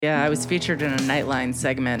Yeah, I was featured in a Nightline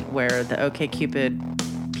segment where the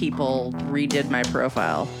OkCupid people redid my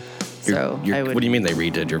profile. So What do you mean they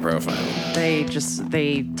redid your profile?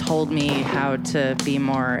 They told me how to be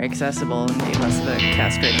more accessible and be less of a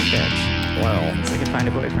castrating bitch. Well, So I could find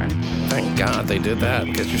a boyfriend. thank God they did that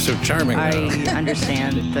because you're so charming now. I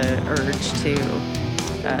understand the urge to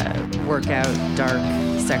work out dark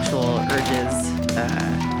sexual urges.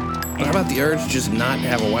 How about the urge to just not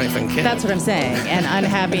have a wife and kid? That's what I'm saying. And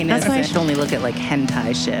unhappiness. That's why I should only look at like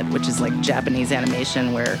hentai shit, which is like Japanese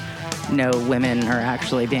animation where no women are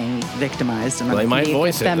actually being victimized. And Well, they might being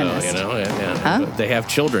voice feminist. it, though, Yeah. Huh? They have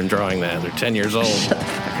children drawing that. They're 10 years old.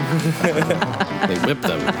 They whip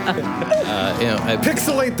them.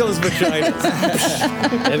 Pixelate those vaginas.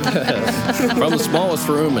 From the smallest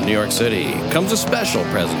room in New York City comes a special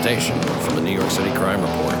presentation from the New York City Crime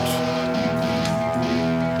Report.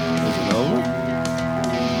 Is it over?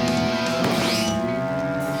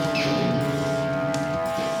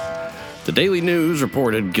 The Daily News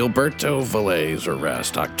reported Gilberto Valle's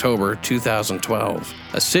arrest, October 2012.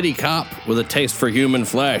 A city cop with a taste for human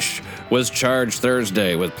flesh was charged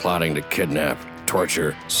Thursday with plotting to kidnap,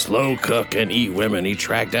 torture, slow cook, and eat women he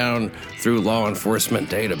tracked down through law enforcement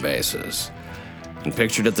databases. And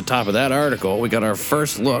pictured at the top of that article, we got our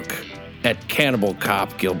first look at cannibal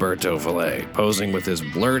cop Gilberto Valle, posing with his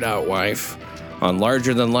blurred-out wife on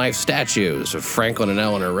larger-than-life statues of Franklin and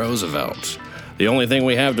Eleanor Roosevelt. The only thing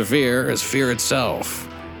we have to fear is fear itself.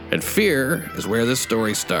 And fear is where this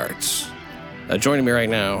story starts. Joining me right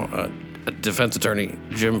now, defense attorney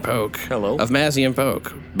Jim Polk. Hello. Of Massey and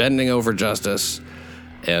Polk, bending over justice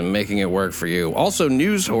and making it work for you. Also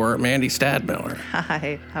news whore Mandy Stadmiller.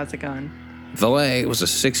 Hi, how's it going? Valle was a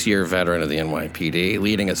 6-year veteran of the NYPD,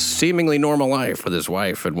 leading a seemingly normal life with his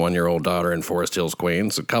wife and 1-year-old daughter in Forest Hills,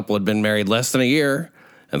 Queens. The couple had been married less than a year,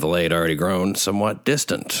 and Valle had already grown somewhat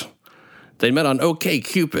distant. They met on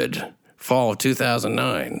OkCupid, fall of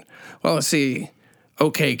 2009. Well, let's see,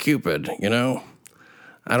 OkCupid, you know?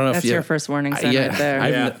 I don't know That's if you... your first warning sign right there.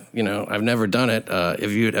 I've never done it.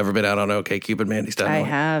 Have you ever been out on OkCupid, Mandy Stadmiller? I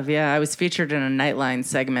have, yeah. I was featured in a Nightline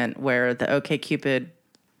segment where the OkCupid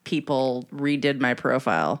people redid my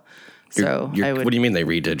profile. So what do you mean they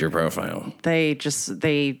redid your profile? They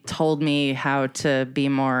told me how to be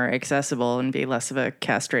more accessible and be less of a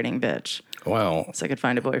castrating bitch. Well, So I could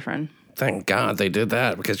find a boyfriend. thank God they did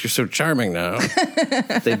that because you're so charming now.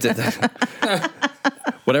 They did that.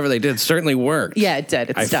 Whatever they did certainly worked. Yeah, it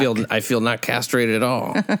did. It stuck. I feel not castrated at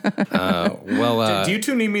all. Do you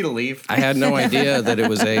two need me to leave? I had no idea that it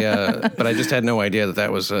was but I just had no idea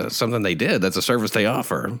that was something they did. That's a service they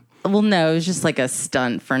offer. Well, no, it was just like a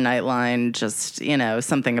stunt for Nightline, just,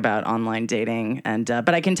 something about online dating. And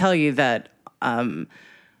but I can tell you that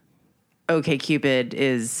OkCupid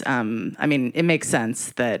is, it makes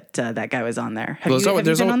sense that that guy was on there. Have you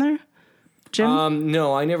been on there, Jim?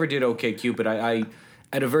 No, I never did OkCupid. I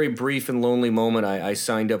at a very brief and lonely moment, I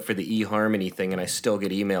signed up for the eHarmony thing, and I still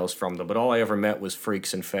get emails from them. But all I ever met was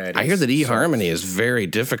freaks and fatties. I hear that eHarmony is very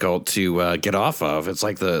difficult to get off of. It's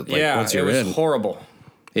like once you're it was horrible.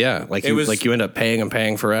 Yeah, you end up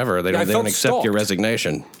paying forever. They don't accept your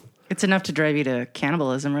resignation. It's enough to drive you to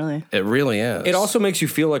cannibalism, really. It really is. It also makes you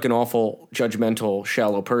feel like an awful, judgmental,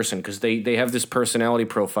 shallow person because they have this personality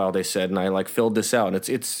profile, they said, and I filled this out. And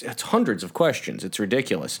it's hundreds of questions. It's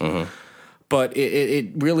ridiculous. Mm-hmm. But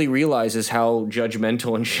it really realizes how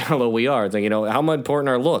judgmental and shallow we are. It's like, how important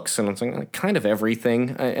are looks? And I'm saying, kind of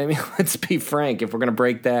everything. I mean, let's be frank, if we're going to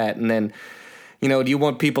break that. And then, do you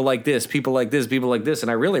want people like this, people like this, people like this?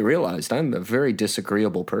 And I really realized I'm a very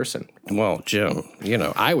disagreeable person. Well, Jim,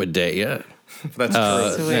 I would date you.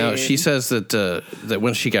 That's true. Now, she says that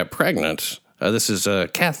when she got pregnant, this is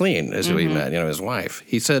Kathleen, is who he met, his wife.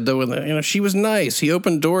 He said, though, she was nice. He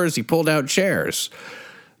opened doors. He pulled out chairs.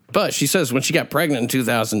 But she says when she got pregnant in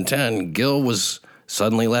 2010, Gil was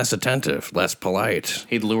suddenly less attentive, less polite.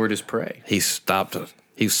 He'd lured his prey. He stopped.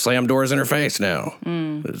 He slammed doors in her face now.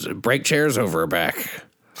 Break chairs over her back.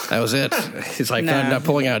 That was it. He's like, not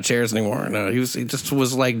pulling out chairs anymore. No, he just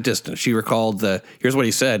was distant. She recalled here's what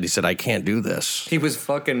he said. He said, I can't do this. He was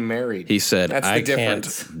fucking married. He said, That's I the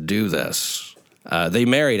difference. can't do this. They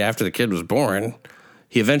married after the kid was born.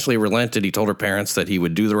 He eventually relented. He told her parents that he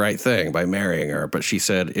would do the right thing by marrying her, but she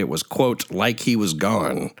said it was, quote, like he was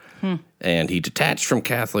gone. And he detached from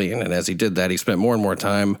Kathleen, and as he did that, he spent more and more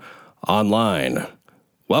time online.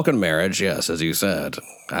 Welcome to marriage, yes, as you said.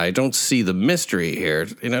 I don't see the mystery here.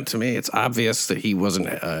 To me, it's obvious that he wasn't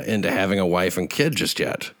into having a wife and kid just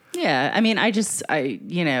yet. Yeah, I mean, I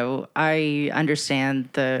understand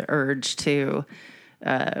the urge to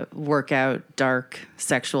work out dark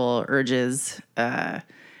sexual urges.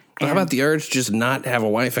 How about the urge to just not have a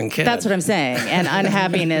wife and kid? That's what I'm saying. And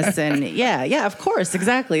unhappiness and yeah, of course,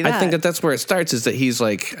 exactly that. I think that's where it starts, is that he's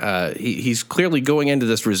like, he's clearly going into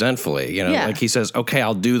this resentfully, like he says, okay,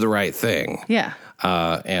 I'll do the right thing. Yeah.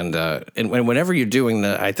 And whenever you're doing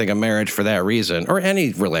I think a marriage for that reason, or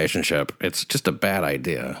any relationship, it's just a bad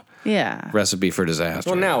idea. Yeah. Recipe for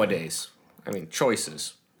disaster. Well, nowadays,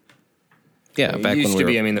 choices. Yeah, It back used when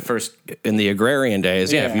to be, the first... in the agrarian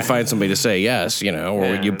days, if Yeah. you find somebody to say yes,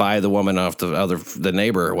 or you buy the woman off the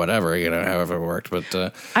neighbor or whatever, however it worked.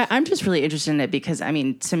 But I'm just really interested in it because,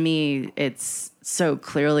 to me, it's so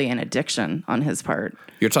clearly an addiction on his part.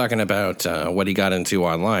 You're talking about what he got into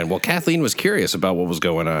online. Well, Kathleen was curious about what was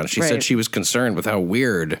going on. She said she was concerned with how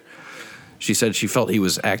weird. She said she felt he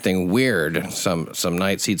was acting weird. Some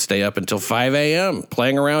nights he'd stay up until 5 a.m.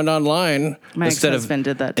 playing around online. My ex-husband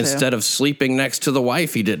did that too. Instead of sleeping next to the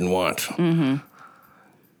wife he didn't want. Mm-hmm.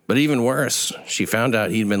 But even worse, she found out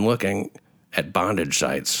he'd been looking at bondage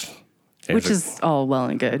sites. Which is all well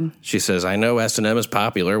and good. She says, I know S&M is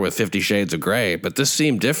popular with 50 Shades of Grey, but this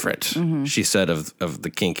seemed different, she said of the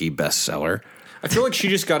kinky bestseller. I feel like she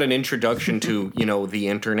just got an introduction to, the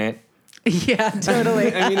internet. Yeah,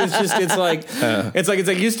 totally. It's like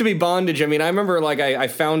it used to be bondage. I remember I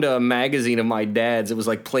found a magazine of my dad's. It was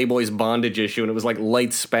like Playboy's bondage issue, and it was like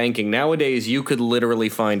light spanking. Nowadays, you could literally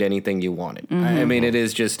find anything you wanted. Mm-hmm.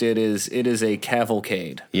 It is a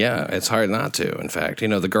cavalcade. Yeah, it's hard not to. In fact,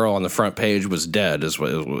 the girl on the front page was dead.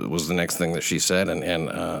 Was the next thing that she said,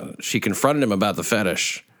 and she confronted him about the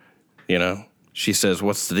fetish. She says,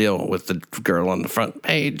 "What's the deal with the girl on the front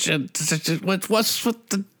page? What's with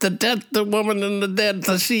the woman and the dead?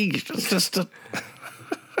 She just."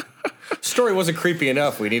 Story wasn't creepy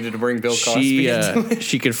enough. We needed to bring Bill Cosby into it.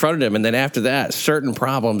 She confronted him, and then after that, certain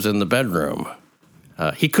problems in the bedroom.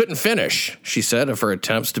 He couldn't finish, she said, of her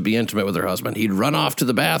attempts to be intimate with her husband. He'd run off to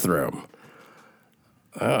the bathroom.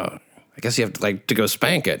 Oh, I guess you have to go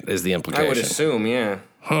spank it, is the implication. I would assume, yeah.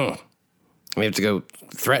 Huh. We have to go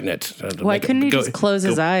threaten it. Why couldn't he just close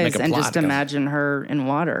his eyes and just imagine her in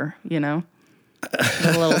water, With a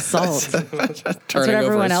little salt. That's what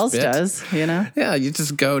everyone else does, Yeah, you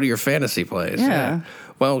just go to your fantasy place. Yeah.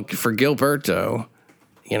 Well, for Gilberto,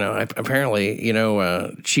 apparently,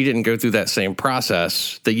 she didn't go through that same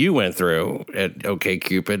process that you went through at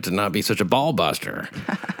OkCupid to not be such a ball buster,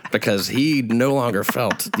 because he no longer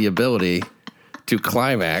felt the ability to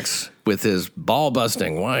climax with his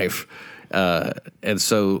ball-busting wife. And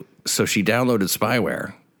so she downloaded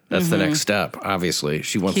spyware. That's the next step, obviously.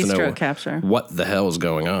 She wants to know capture. What the hell is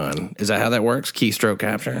going on. Is that how that works? Keystroke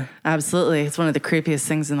capture? Absolutely. It's one of the creepiest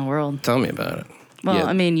things in the world. Tell me about it.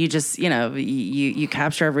 Well, you just, you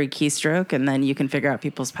capture every keystroke, and then you can figure out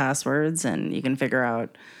people's passwords, and you can figure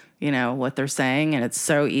out, what they're saying, and it's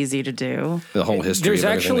so easy to do. The whole history. There's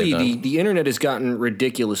actually, the internet has gotten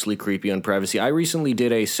ridiculously creepy on privacy. I recently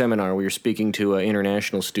did a seminar. We were speaking to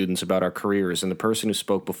international students about our careers, and the person who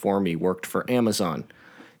spoke before me worked for Amazon.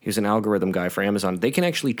 He was an algorithm guy for Amazon. They can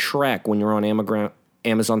actually track, when you're on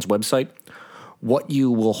Amazon's website, what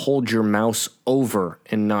you will hold your mouse over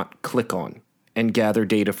and not click on, and gather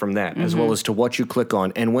data from that, as well as to what you click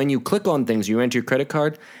on. And when you click on things, you enter your credit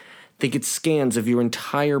card, they get scans of your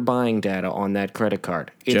entire buying data on that credit card.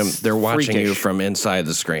 Jim, they're watching you from inside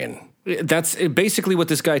the screen. That's basically what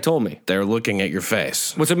this guy told me. They're looking at your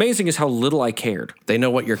face. What's amazing is how little I cared. They know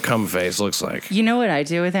what your cum face looks like. You know what I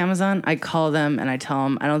do with Amazon? I call them and I tell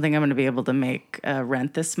them, I don't think I'm going to be able to make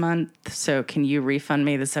rent this month, so can you refund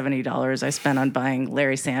me the $70 I spent on buying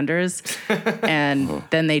Larry Sanders? And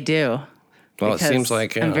then they do. Well, it seems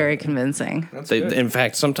like I'm very convincing. In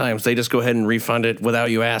fact, sometimes they just go ahead and refund it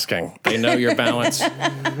without you asking. They know your balance.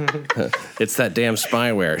 It's that damn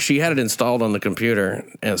spyware. She had it installed on the computer,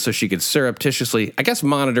 and so she could surreptitiously, I guess,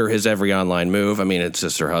 monitor his every online move. It's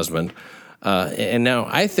just her husband. And now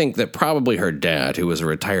I think that probably her dad, who was a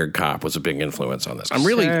retired cop, was a big influence on this. I'm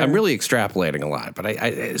really extrapolating a lot, but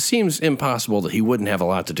it seems impossible that he wouldn't have a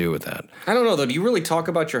lot to do with that. I don't know though. Do you really talk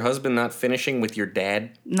about your husband not finishing with your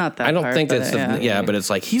dad? Not that. I don't think that's but it's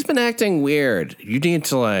like he's been acting weird. You need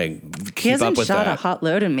to keep up with that. He hasn't shot a hot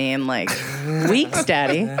load in me in weeks,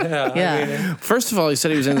 Daddy. Yeah. First of all, he said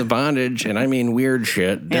he was into bondage, and weird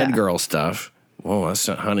shit, dead girl stuff. Whoa, that's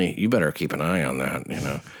not, honey. You better keep an eye on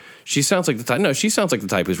that. She sounds like the type. No, she sounds like the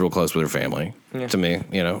type who's real close with her family. To me,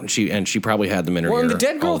 She probably had them in her ear. Well, and the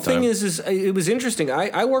dead girl thing is it was interesting.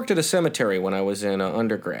 I worked at a cemetery when I was in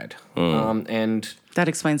undergrad, and that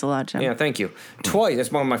explains a lot, Jim. Yeah, thank you. Twice,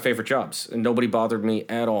 that's one of my favorite jobs, and nobody bothered me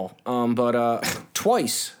at all. But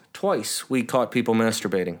twice we caught people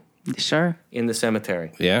masturbating. Sure. In the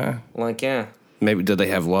cemetery. Yeah. Maybe did they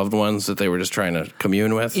have loved ones that they were just trying to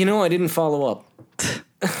commune with? You know, I didn't follow up.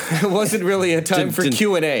 It wasn't really a time for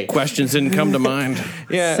Q&A. Questions didn't come to mind.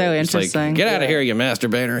 Yeah. So It's like, interesting. get out of here, you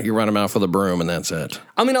masturbator. You run him out with a broom, and that's it.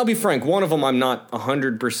 I mean, I'll be frank. One of them, I'm not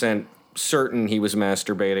 100% certain he was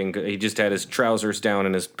masturbating. He just had his trousers down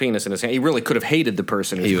and his penis in his hand. He really could have hated the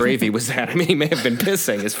person whose gravy was that. I mean, he may have been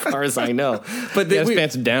pissing, as far as I know. But His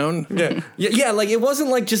pants down? yeah, like it wasn't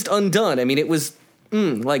like just undone. I mean, it was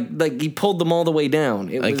like he pulled them all the way down.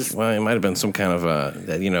 It was. Well, it might have been some kind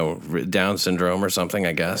of Down syndrome or something,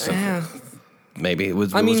 I guess. Yeah. Maybe.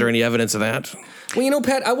 Was there any evidence of that? Well, you know,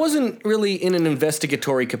 Pat, I wasn't really in an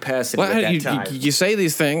investigatory capacity at that time. You say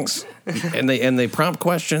these things, and they prompt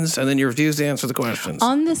questions, and then you refuse to answer the questions.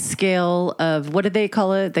 On the scale of, what do they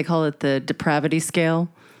call it? They call it the depravity scale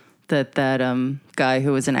that guy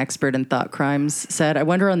who was an expert in thought crimes said. I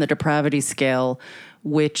wonder on the depravity scale,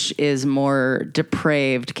 which is more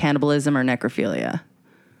depraved, cannibalism or necrophilia?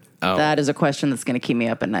 Oh. That is a question that's going to keep me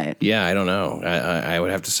up at night. Yeah, I don't know. I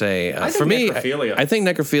would have to say, I for think me, necrophilia. I think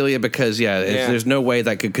necrophilia because, there's no way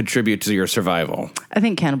that could contribute to your survival. I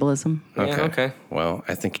think cannibalism. Okay. Well,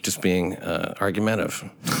 I think you're just being argumentative.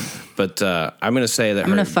 But I'm going to say that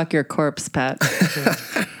I'm going to fuck your corpse, Pat.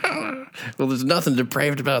 Well, there's nothing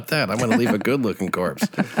depraved about that. I'm going to leave a good-looking corpse.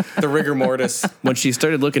 The rigor mortis. When she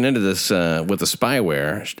started looking into this with the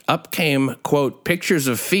spyware, up came, quote, pictures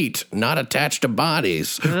of feet not attached to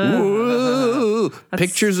bodies. Woo!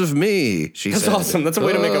 Pictures of me, she That's said. awesome. That's a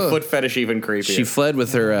way to make a foot fetish even creepier. She fled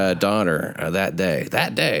with her daughter that day.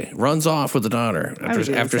 That day. Runs off with the daughter.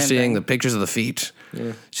 After seeing the pictures of the feet.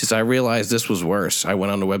 Yeah. She said, I realized this was worse. I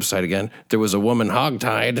went on the website again. There was a woman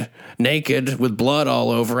hogtied, naked, with blood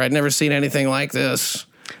all over. I'd never seen anything like this.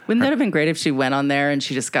 Wouldn't that have been great if she went on there and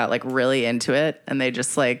she just got like really into it and they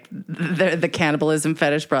just like the cannibalism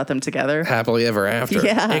fetish brought them together? Happily ever after.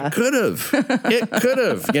 Yeah. It could have. It could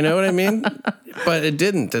have. You know what I mean? But it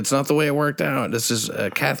didn't. It's not the way it worked out. This is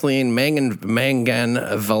Kathleen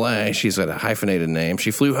Mangan-Valet. She's a hyphenated name.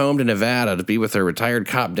 She flew home to Nevada to be with her retired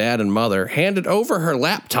cop dad and mother, handed over her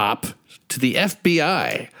laptop to the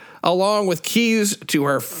FBI, along with keys to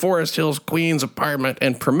her Forest Hills, Queens apartment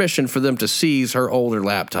and permission for them to seize her older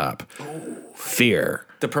laptop. Fear.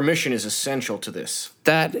 The permission is essential to this.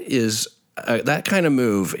 That is, that kind of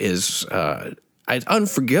move is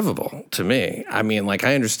unforgivable to me. I mean, like,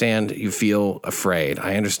 I understand you feel afraid.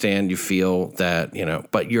 I understand you feel that,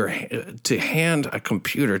 but to hand a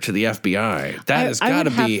computer to the FBI, that has got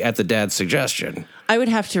to be at the dad's suggestion. I would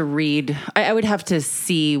have to read. I would have to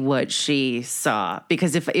see what she saw,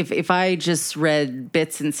 because if I just read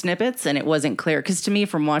bits and snippets and it wasn't clear, because to me,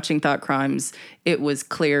 from watching Thought Crimes, it was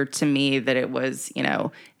clear to me that it was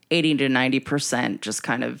 80 to 90% just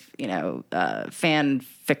kind of fan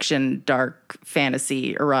fiction, dark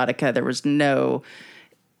fantasy, erotica. There was no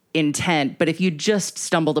intent. But if you just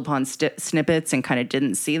stumbled upon snippets and kind of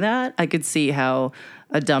didn't see that, I could see how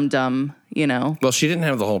a dum-dum, Well, she didn't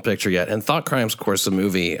have the whole picture yet. And Thought Crimes, of course, the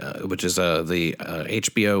movie, which is the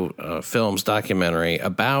HBO Films documentary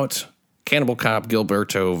about Cannibal Cop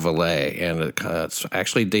Gilberto Valle, and it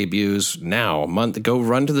actually debuts now. Go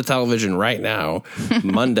run to the television right now,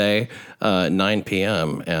 Monday, 9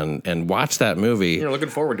 p.m. and watch that movie. You're looking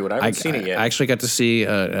forward to it. I haven't seen it yet. I actually got to see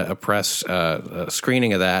a press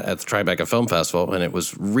screening of that at the Tribeca Film Festival, and it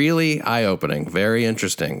was really eye-opening, very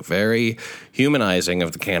interesting, very humanizing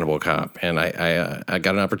of the Cannibal Cop. And I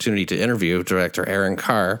got an opportunity to interview director Aaron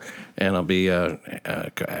Carr, and I'll be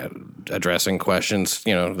addressing questions.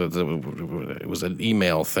 It was an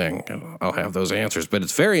email thing. I'll have those answers. But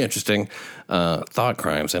it's very interesting, Thought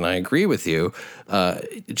Crimes, and I agree with you.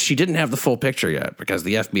 She didn't have the full picture yet because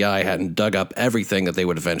the FBI hadn't dug up everything that they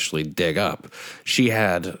would eventually dig up. She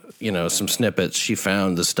had, some snippets. She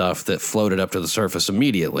found the stuff that floated up to the surface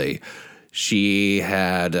immediately. She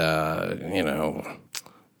had,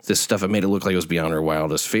 this stuff that made it look like it was beyond her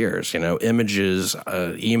wildest fears. Images,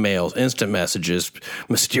 emails, instant messages,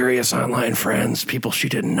 mysterious online friends, people she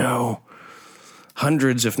didn't know.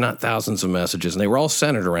 Hundreds, if not thousands of messages, and they were all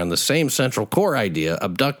centered around the same central core idea: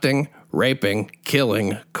 abducting, raping,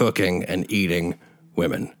 killing, cooking, and eating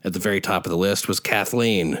women. At the very top of the list was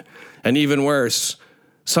Kathleen. And even worse,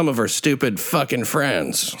 some of her stupid fucking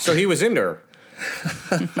friends. So he was into her.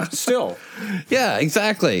 Still. Yeah,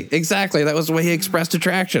 exactly. That was the way he expressed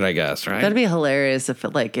attraction, I guess, right? That'd be hilarious if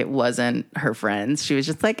it wasn't her friends. She was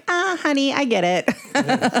just like, honey, I get it.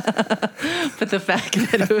 But the fact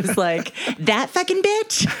that it was like, that fucking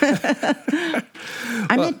bitch.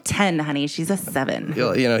 I'm a 10, honey. She's a 7.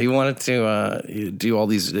 He wanted to do all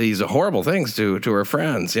these horrible things to her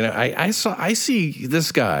friends. I see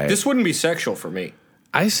this guy. This wouldn't be sexual for me.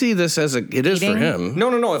 I see this as it is for Eating? him.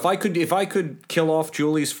 No. If I could kill off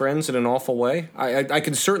Julie's friends in an awful way, I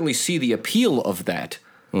can certainly see the appeal of that.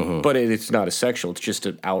 But it's not a sexual. It's just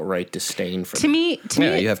an outright disdain for To me,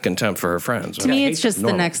 You have contempt for her friends. to me, I it's hate just that.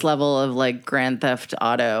 the next level of like Grand Theft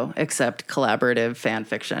Auto, except collaborative fan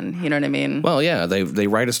fiction. You know what I mean? Well, yeah, they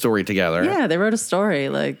write a story together. Yeah, they wrote a story.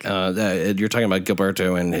 Like, You're talking about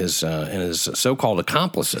Gilberto and his so-called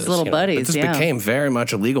accomplices, His little buddies, But this yeah. became very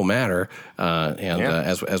much a legal matter,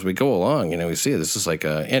 as we go along, we see this is like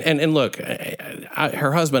and look,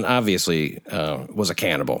 her husband obviously was a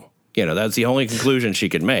cannibal. That's the only conclusion she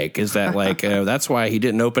could make is that, like, that's why he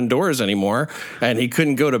didn't open doors anymore and he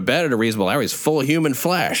couldn't go to bed at a reasonable hour. He's full of human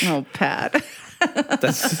flesh. oh, Pat.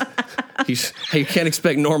 You can't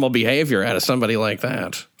expect normal behavior out of somebody like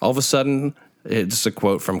that. All of a sudden, it's a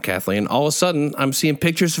quote from Kathleen. All of a sudden, I'm seeing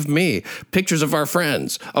pictures of me, pictures of our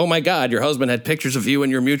friends. Oh my God, your husband had pictures of you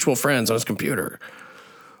and your mutual friends on his computer.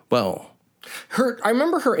 Well, I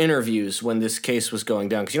remember her interviews when this case was going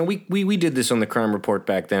down because we did this on the Crime Report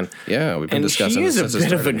back then. yeah, we've been And discussing she is this a since it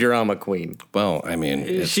bit of a started. drama queen. Well, I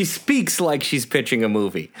mean, She speaks like she's pitching a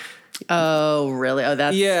movie. Oh, really? Oh,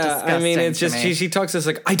 that's Yeah, I mean, disgusting it's to just me. she talks this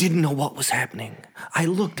like I didn't know what was happening. I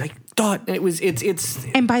looked, I thought it's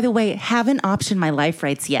And by the way, haven't optioned my life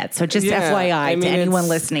rights yet. So just Yeah, FYI I mean, to anyone it's-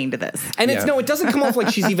 listening to this. and Yeah. it doesn't come off like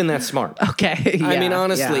she's even that smart. Okay. I mean, yeah,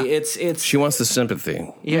 honestly, yeah. it's she wants the sympathy.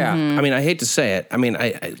 yeah. I mean, I hate to say it. I mean,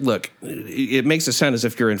 I look. It makes it sound as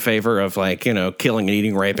if you're in favor of killing and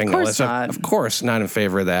eating, raping. Of course all that stuff. not. Of course, not in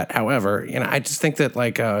favor of that. However, I just think that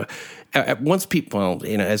once people,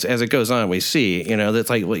 as it goes on, we see, that's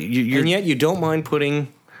like you're. And yet you don't mind putting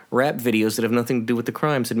rap videos that have nothing to do with the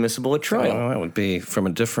crimes admissible at trial. Well, that would be from a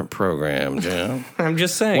different program, Jim. I'm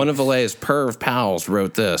just saying. One of Valet's perv pals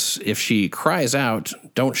wrote this: "If she cries out,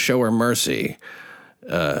 don't show her mercy."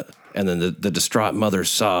 And then the distraught mother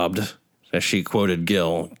sobbed as she quoted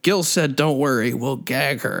Gil. Gil said, "Don't worry, we'll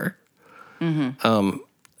gag her." Mm-hmm.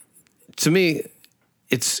 To me,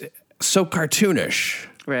 it's so cartoonish.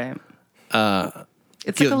 Right.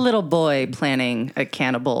 It's like a little boy planning a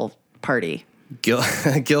cannibal party, Gil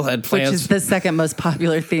had which plans. is the second most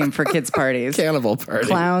popular theme for kids' parties. Cannibal party.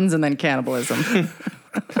 Clowns and then cannibalism,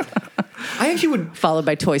 I actually would. followed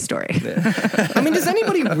by Toy Story. I mean, does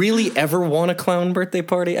anybody really ever want a clown birthday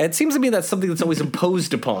party? It seems to me that's something that's always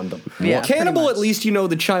imposed upon them. Yeah, Cannibal, pretty at least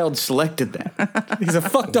the child selected that. He's a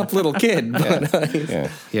fucked up little kid. But, Yeah,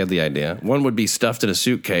 he had the idea. One would be stuffed in a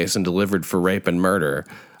suitcase and delivered for rape and murder.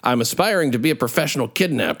 I'm aspiring to be a professional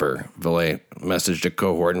kidnapper, Valet messaged a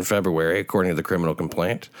cohort in February, according to the criminal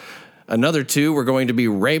complaint. Another two were going to be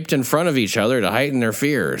raped in front of each other to heighten their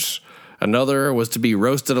fears. Another was to be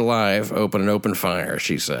roasted alive, open fire,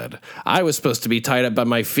 she said. I was supposed to be tied up by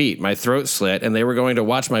my feet, my throat slit, and they were going to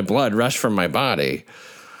watch my blood rush from my body.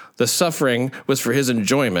 The suffering was for his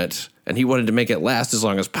enjoyment, and he wanted to make it last as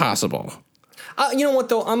long as possible. you know what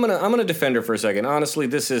though? I'm gonna defend her for a second. Honestly,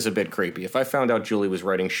 this is a bit creepy. If I found out Julie was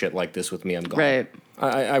writing shit like this with me, I'm gone. Right.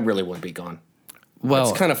 I really would be gone. Well,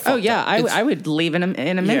 It's kind of fucked Oh yeah, up. I would leave in a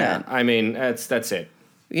minute. Yeah, I mean that's it.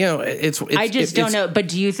 it's I just don't know. But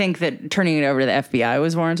do you think that turning it over to the FBI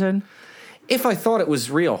was warranted? If I thought it was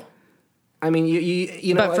real, I mean,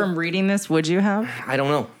 you know. But from reading this, would you have? I don't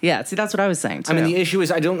know. Yeah. See, that's what I was saying too. I mean, the issue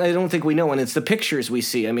is I don't think we know, and it's the pictures we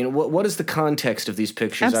see. I mean, what is the context of these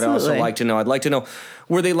pictures? I'd also Absolutely. like to know. I'd like to know,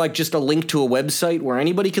 were they like just a link to a website where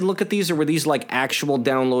anybody could look at these, or were these like actual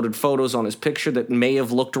downloaded photos on his picture that may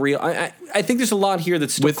have looked real? I think there's a lot here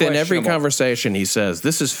that's still within every questionable. conversation, he says,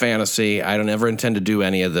 "This is fantasy. I don't ever intend to do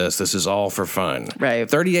any of this. This is all for fun." Right.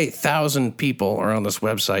 38,000 people are on this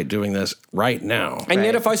website doing this right now. And yet,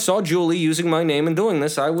 Right. if I saw Julie using my name and doing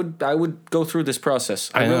this, I would go through this process.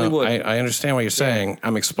 I really know. would. I understand what you're saying.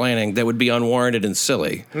 I'm explaining that would be unwarranted and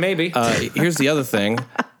silly. Maybe. Here's the other thing: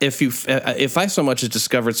 if I so much as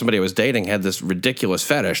discovered somebody I was dating had this ridiculous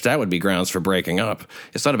fetish, that would be grounds for breaking up.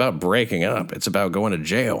 It's not about breaking up; it's about going to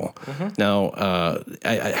jail. Now,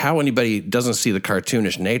 how anybody doesn't see the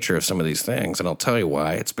cartoonish nature of some of these things, and I'll tell you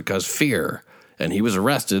why. It's because fear, and he was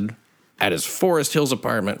arrested at his Forest Hills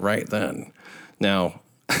apartment right then. Now,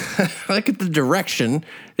 look at the direction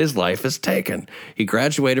his life has taken. He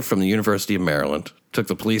graduated from the University of Maryland, took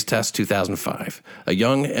the police test 2005. A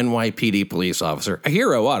young NYPD police officer, a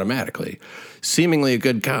hero automatically, seemingly a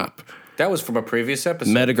good cop. That was from a previous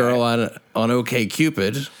episode. Met a girl on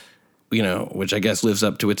OkCupid, which I guess lives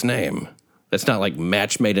up to its name. That's not like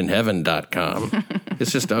matchmadeinheaven.com.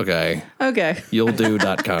 It's just, okay, okay. you'll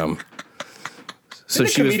do.com. So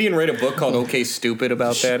Did a comedian write a book called "Okay, Stupid"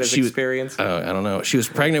 about that as she was- experience? I don't know. She was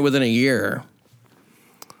pregnant within a year.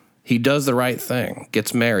 He does the right thing,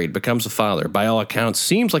 gets married, becomes a father. By all accounts,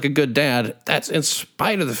 seems like a good dad. That's in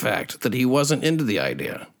spite of the fact that he wasn't into the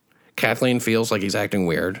idea. Kathleen feels like he's acting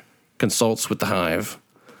weird, consults with the Hive.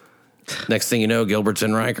 Next thing you know, Gilbert's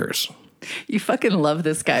in Rikers. You fucking love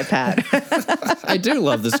this guy, Pat. I do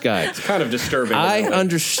love this guy. It's kind of disturbing. I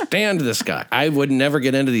understand this guy. I would never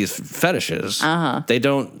get into these fetishes. Uh-huh. They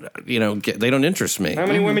don't, they don't interest me. How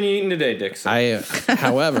many women are you eating today, Dixon?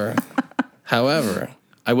 However,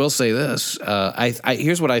 I will say this.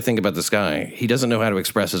 Here's what I think about this guy. He doesn't know how to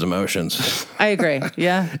express his emotions. I agree.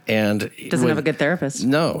 Yeah. And doesn't have a good therapist.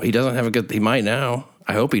 No, he doesn't have a good. He might now.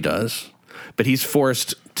 I hope he does. But he's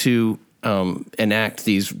forced to enact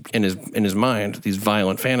these in his mind, these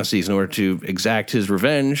violent fantasies, in order to exact his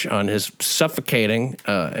revenge on his suffocating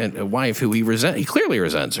wife, who he clearly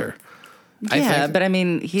resents her. Yeah, but I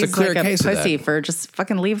mean, he's like a pussy for just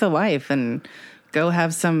fucking leave the wife and go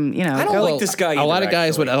have some, I don't like this guy either, a lot of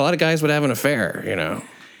guys would have an affair,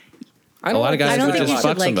 A lot of guys I don't would think you just should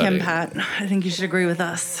fuck like somebody. him, Pat. I think you should agree with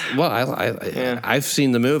us. Well, I've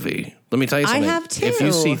seen the movie. Let me tell you something. I have too. If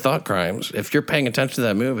you see Thought Crimes, if you're paying attention to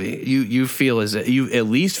that movie, you at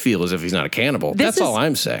least feel as if he's not a cannibal. That's all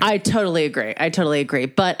I'm saying. I totally agree.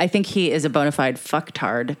 But I think he is a bona fide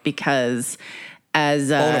fucktard because as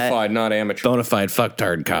bona fide, not amateur. Bona fide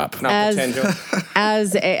fucktard cop. Not potential.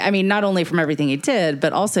 Not only from everything he did,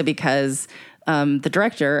 but also because the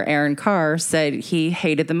director, Aaron Carr, said he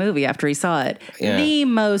hated the movie after he saw it. Yeah. The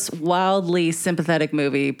most wildly sympathetic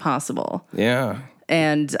movie possible. Yeah.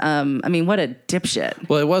 And, what a dipshit.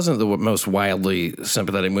 Well, it wasn't the most wildly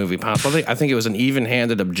sympathetic movie possible. I think it was an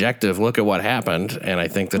even-handed, objective look at what happened, and I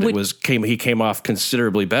think that he came off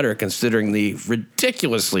considerably better considering the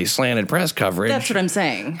ridiculously slanted press coverage. That's what I'm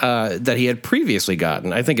saying. That he had previously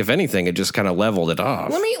gotten. I think, if anything, it just kind of leveled it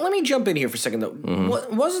off. Let me jump in here for a second, though.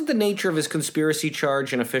 Mm-hmm. Wasn't the nature of his conspiracy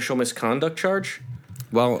charge an official misconduct charge?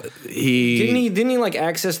 Well, didn't he like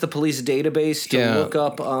access the police database to look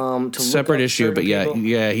up separate issue, but people?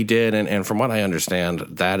 he did, and from what I understand,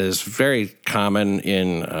 that is very common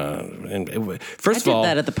in first of all, I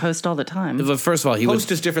did that at the Post all the time. First of all,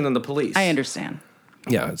 Post is different than the police. I understand.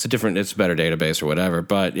 Yeah, it's a better database or whatever,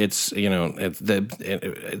 but it's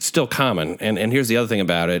it's still common. And here's the other thing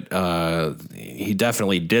about it: he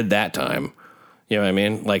definitely did that time. You know what I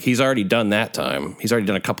mean? Like, he's already done that time. He's already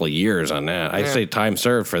done a couple of years on that. I say time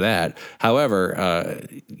served for that. However,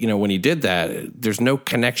 when he did that, there's no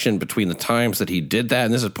connection between the times that he did that,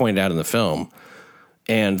 and this is pointed out in the film,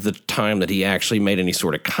 and the time that he actually made any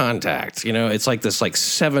sort of contact. It's like this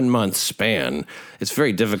 7-month span. It's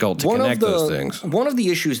very difficult to connect those things. One of the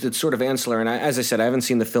issues that's sort of ancillary, and as I said, I haven't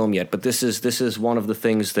seen the film yet, but this is one of the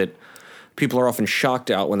things that people are often shocked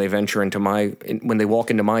at when they when they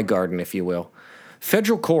walk into my garden, if you will.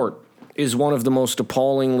 Federal court is one of the most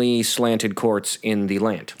appallingly slanted courts in the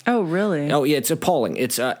land. Oh, really? Oh, yeah, it's appalling.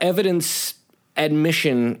 It's evidence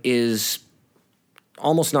admission is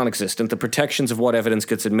almost non-existent. The protections of what evidence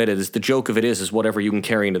gets admitted is the joke of it is whatever you can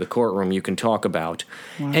carry into the courtroom you can talk about.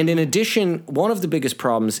 Wow. And in addition, one of the biggest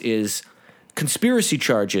problems is conspiracy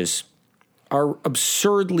charges are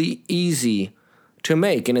absurdly easy to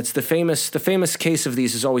make, and it's the famous case of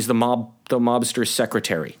these is always the mobster's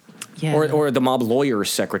secretary. Yeah. Or the mob lawyer's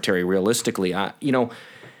secretary, realistically. The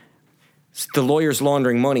lawyer's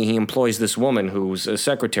laundering money. He employs this woman who's a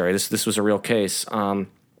secretary. This was a real case.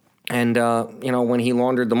 When he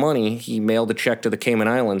laundered the money, he mailed a check to the Cayman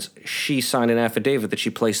Islands. She signed an affidavit that she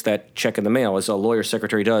placed that check in the mail, as a lawyer's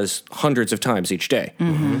secretary does hundreds of times each day.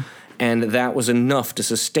 Mm-hmm. And that was enough to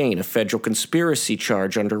sustain a federal conspiracy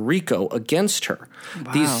charge under RICO against her.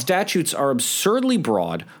 Wow. These statutes are absurdly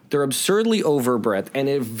broad, they're absurdly overbreadth, and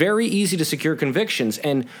it's very easy to secure convictions.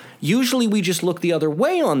 And usually we just look the other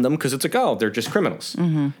way on them because it's they're just criminals.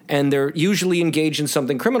 Mm-hmm. And they're usually engaged in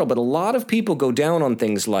something criminal. But a lot of people go down on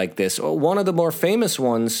things like this. One of the more famous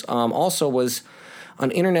ones also was an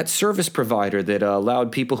internet service provider that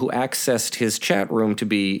allowed people who accessed his chat room to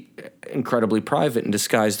be incredibly private and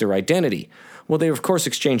disguise their identity. Well, they were, of course,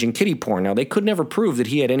 exchanging kiddie porn. Now, they could never prove that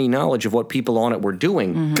he had any knowledge of what people on it were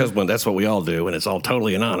doing. Because that's what we all do, and it's all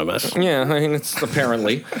totally anonymous. Yeah, I mean, it's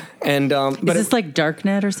apparently. And is this like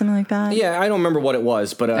Darknet or something like that? Yeah, I don't remember what it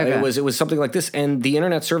was, but it was something like this. And the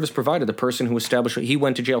internet service provider, the person who established it, he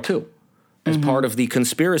went to jail too. As part of the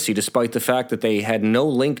conspiracy, despite the fact that they had no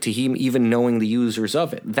link to him even knowing the users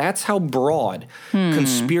of it. That's how broad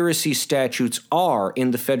conspiracy statutes are in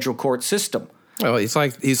the federal court system. Well, he's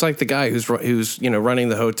like the guy who's running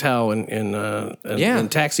the hotel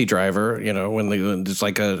and Taxi Driver. When there's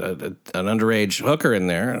like an underage hooker in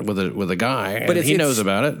there with a guy, but he knows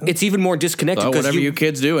about it. It's even more disconnected. Whatever you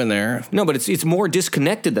kids do in there. No, but it's more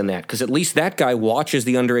disconnected than that, because at least that guy watches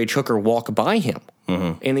the underage hooker walk by him.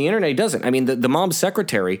 Mm-hmm. And the internet doesn't. I mean, the mom's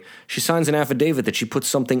secretary, she signs an affidavit that she puts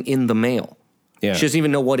something in the mail. Yeah. She doesn't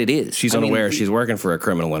even know what it is. She's unaware she's working for a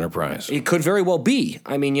criminal enterprise. It could very well be.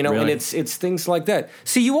 I mean, really? And it's things like that.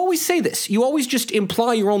 See, you always say this. You always just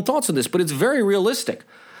imply your own thoughts on this, but it's very realistic.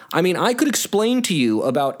 I mean, I could explain to you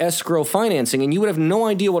about escrow financing, and you would have no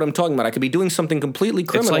idea what I'm talking about. I could be doing something completely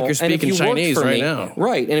criminal. It's like you're speaking Chinese right now.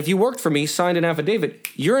 Right, and if you worked for me, signed an affidavit,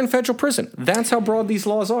 you're in federal prison. That's how broad these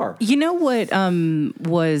laws are. You know what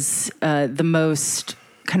was the most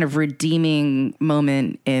kind of redeeming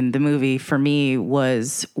moment in the movie for me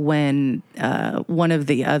was when one of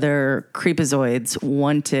the other creepazoids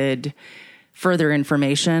wanted further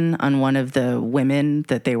information on one of the women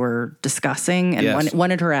that they were discussing, and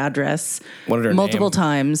wanted her address multiple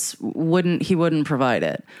times. He wouldn't provide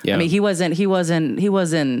it. Yeah. I mean, he wasn't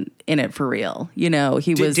in it for real.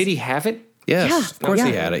 Did he have it? Yes, of course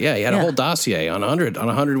he had it. Yeah, he had a whole dossier on 100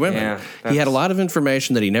 women. Yeah, he had a lot of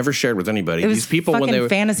information that he never shared with anybody. It was these people when they were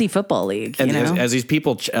fantasy football league. And as these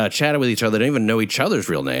people chatted with each other, they don't even know each other's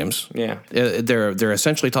real names. Yeah, they're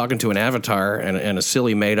essentially talking to an avatar and a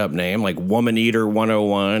silly made up name like Woman Eater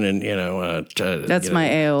 101, and that's my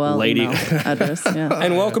AOL lady address. Yeah.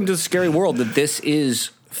 And welcome to the scary world that this is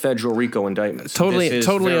federal RICO indictments.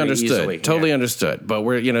 Totally understood. But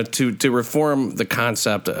we're to reform the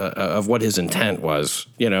concept of what his intent was,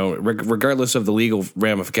 regardless of the legal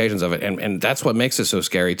ramifications of it, and that's what makes it so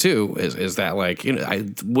scary too. Is that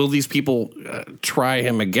will these people try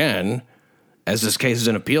him again? As this case is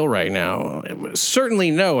in appeal right now,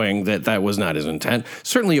 certainly knowing that was not his intent,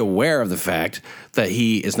 certainly aware of the fact that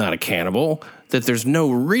he is not a cannibal, that there's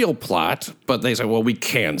no real plot, but they say, well, we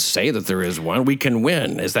can say that there is one. We can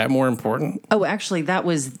win. Is that more important? Oh, actually, that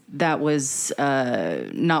was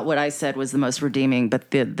not what I said was the most redeeming,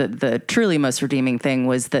 but the truly most redeeming thing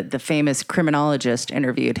was that the famous criminologist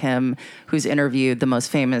interviewed him, who's interviewed the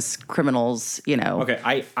most famous criminals,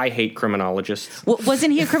 Okay, I hate criminologists. Well,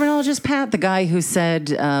 wasn't he a criminologist, Pat? The guy who said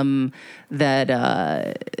that...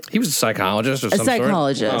 he was a psychologist or some sort? A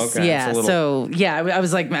psychologist, yeah. So, yeah, I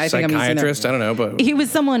was like... I think I'm psychiatrist, I don't know, but... He was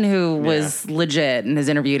someone who was legit and has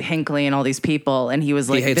interviewed Hinckley and all these people, and he was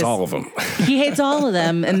like... He hates all of them. He hates all of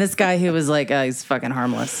them, and this guy who was like, he's fucking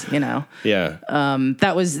harmless, Yeah.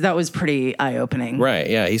 That was pretty eye-opening. Right,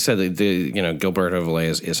 yeah. He said that Gilberto Valle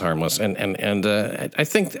is harmless, and I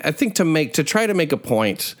think to try to make a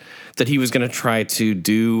point that he was going to try to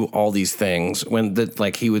do all these things when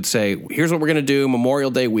he would say, here's what we're going to do, Memorial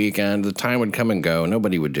Day weekend, the time would come and go,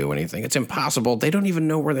 nobody would do anything. It's impossible. They don't even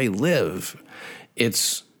know where they live.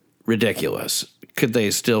 It's ridiculous. Could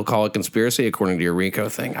they still call it conspiracy according to your RICO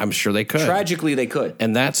thing? I'm sure they could. Tragically, they could.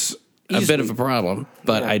 And that's a bit of a problem,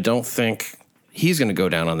 but I don't think he's going to go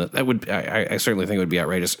down on that. That would, I certainly think it would be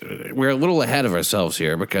outrageous. We're a little ahead of ourselves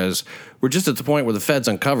here because we're just at the point where the feds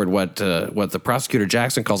uncovered what the prosecutor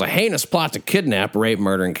Jackson calls a heinous plot to kidnap, rape,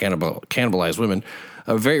 murder, and cannibalize women.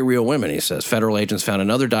 Very real women, he says. Federal agents found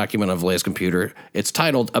another document on Valle's computer. It's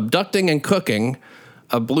titled "Abducting and Cooking: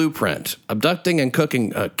 A Blueprint." Abducting and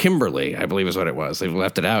cooking Kimberly, I believe is what it was. They've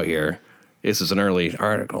left it out here. This is an early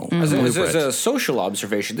article. As a social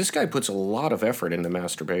observation, this guy puts a lot of effort into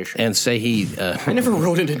masturbation. And say he... I never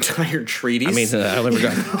wrote an entire treatise. I mean,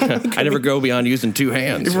 I never go beyond using two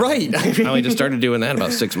hands. Right. I only just started doing that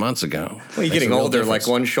about 6 months ago. Well, you're getting older, like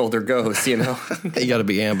one shoulder goes, You got to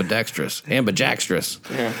be ambidextrous.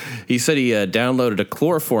 Yeah. He said he downloaded a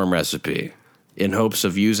chloroform recipe in hopes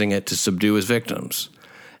of using it to subdue his victims.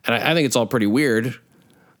 And I think it's all pretty weird.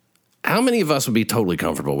 How many of us would be totally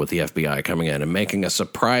comfortable with the FBI coming in and making a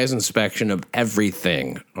surprise inspection of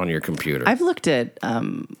everything on your computer? I've looked at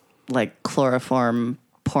chloroform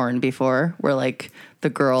porn before, where the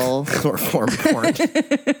girl chloroform porn,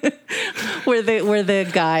 where the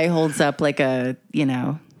guy holds up a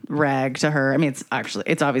rag to her. I mean,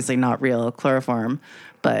 it's obviously not real chloroform.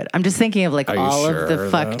 But I'm just thinking of all of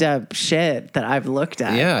the fucked up shit that I've looked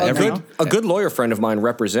at. Yeah, a good lawyer friend of mine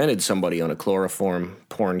represented somebody on a chloroform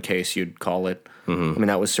porn case, you'd call it. Mm-hmm. I mean,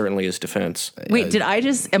 that was certainly his defense. Wait, is the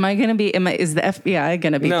FBI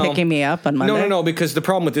going to be picking me up on Monday? No, because the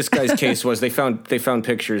problem with this guy's case was they found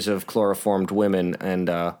pictures of chloroformed women and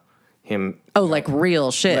him. Oh,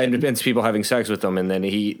 real shit. And people having sex with them, and then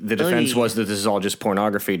the defense was that this is all just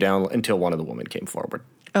pornography until one of the women came forward.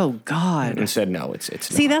 Oh God! And said no, it's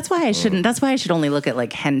See, that's why I shouldn't. That's why I should only look at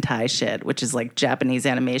hentai shit, which is Japanese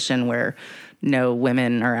animation where no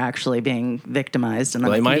women are actually being victimized. And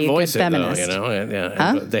Well, they I'm might voice it, though, feminist. you know?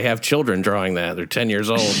 Yeah. They have children drawing that. They're 10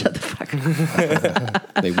 years old. Shut the fuck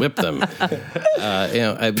up. They whip them.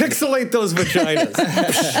 Pixelate those vaginas.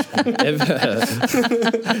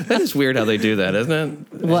 That is weird how they do that, isn't it?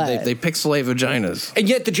 What? They pixelate vaginas. And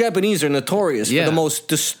yet the Japanese are notorious Yeah. for the most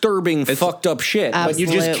disturbing, fucked up shit. But you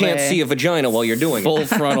just can't Absolutely. see a vagina while you're doing it. Full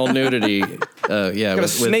frontal nudity. Got a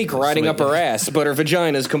snake riding up her ass, but her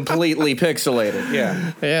vagina is completely pixelated.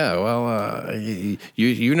 Yeah. Yeah, well,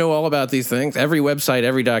 you know all about these things. Every website,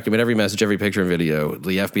 every document, every message, every picture and video,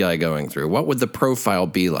 the FBI going through. What would the profile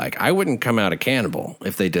be like? I wouldn't come out a cannibal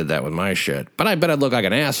if they did that with my shit, but I bet I'd look like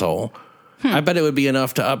an asshole. I bet it would be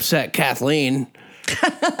enough to upset Kathleen.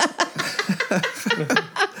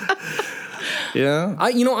 Yeah.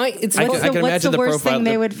 I What's can imagine the worst profile. thing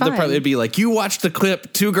they would find? It'd be like, you watched the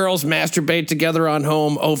clip, 2 girls masturbate together on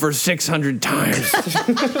home over 600 times.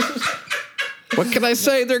 What can I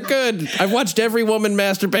say? They're good. I've watched every woman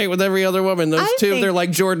masturbate with every other woman. Those two, they're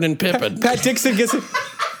like Jordan and Pippen. Pat Dixon gets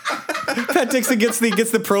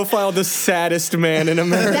the profile the saddest man in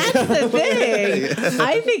America. That's the thing.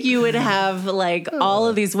 I think you would have like all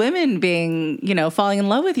of these women being, falling in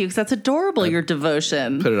love with you because that's adorable. Your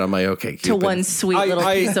devotion Put it on my OK Cupid. to one sweet little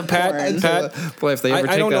piece of porn. Pat, Boy, if they ever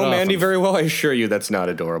I take don't that know off Mandy them. very well. I assure you that's not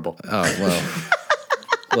adorable. Oh, well.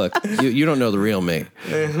 Look, you don't know the real me.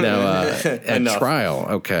 Now, at Enough. trial,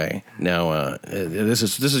 okay. Now, this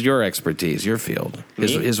is your expertise, your field.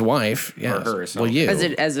 His wife, yes. her, so. Well, you.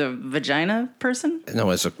 As a vagina person?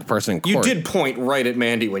 No, as a person in You court. did point right at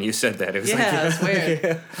Mandy when you said that. It was Yeah, that's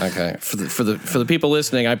weird. Okay. For the people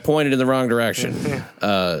listening, I pointed in the wrong direction.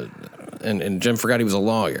 And Jim forgot he was a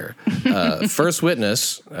lawyer. First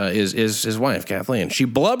witness is his wife, Kathleen. She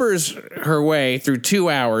blubbers her way through 2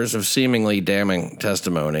 hours of seemingly damning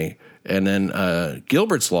testimony. And then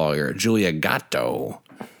Gilbert's lawyer, Julia Gatto,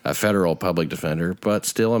 a federal public defender, but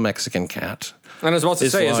still a Mexican cat. And I was about to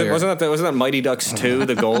His say, lawyer. wasn't that Mighty Ducks 2?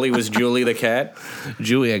 The goalie was Julie the cat.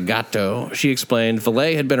 Julia Gatto, she explained,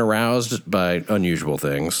 Valet had been aroused by unusual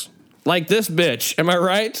things. Like this bitch, am I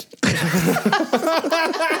right?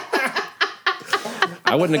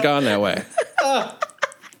 I wouldn't have gone that way.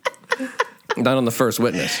 Not on the first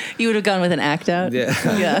witness. You would have gone with an act out? Yeah.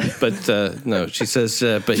 Yeah. But no, she says,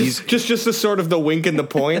 but he's... Just the sort of the wink and the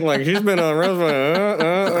point, like she's been on look,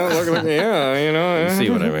 yeah, You see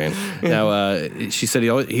what I mean? Now, she said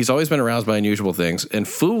he's always been aroused by unusual things and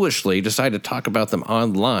foolishly decided to talk about them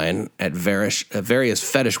online at various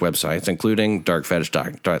fetish websites, including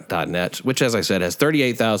darkfetish.net, which, as I said, has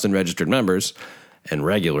 38,000 registered members and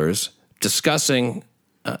regulars discussing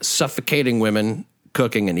suffocating women,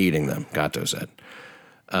 cooking and eating them, Gatto said.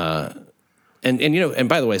 And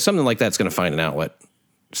by the way, something like that's going to find an outlet.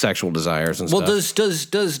 Sexual desires and stuff. Well, does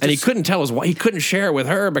And he couldn't tell his wife. He couldn't share it with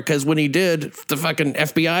her because when he did, the fucking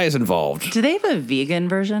FBI is involved. Do they have a vegan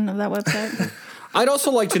version of that website? I'd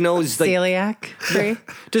also like to know is like, Celiac free?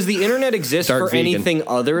 does the internet exist Dark for vegan. anything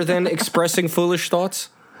other than expressing foolish thoughts?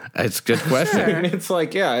 It's a good question. And it's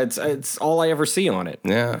like, yeah, it's all I ever see on it.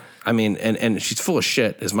 Yeah. I mean, and she's full of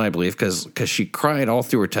shit, is my belief, because she cried all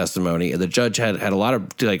through her testimony, and the judge had a lot of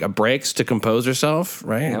breaks to compose herself,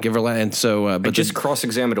 right? Yep. Give her, and so, but Just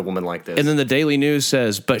cross-examined a woman like this. and then the Daily News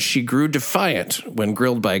says, but she grew defiant when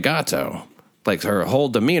grilled by Gatto. Like her whole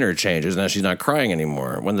demeanor changes. Now she's not crying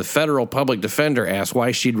anymore. When the federal public defender asked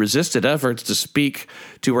why she'd resisted efforts to speak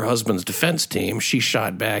to her husband's defense team, she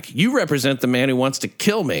shot back, "You represent the man who wants to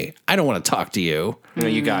kill me. I don't want to talk to you." No,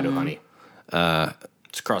 you got it, honey.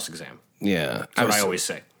 It's cross-exam. Yeah. That's what I always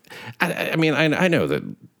say. I mean, I know that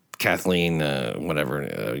Kathleen,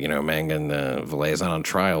 Mangan Valet is not on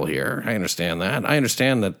trial here. I understand that. I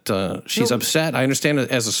understand that she's upset. I understand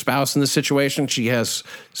that as a spouse in this situation, she has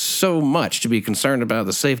so much to be concerned about: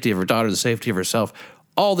 the safety of her daughter, the safety of herself.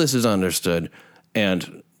 All this is understood,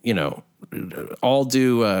 and all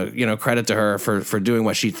due credit to her for doing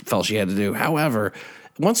what she felt she had to do. However,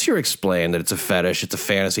 once you're explained that it's a fetish, it's a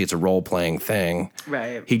fantasy, it's a role-playing thing,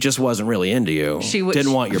 Right. he just wasn't really into you.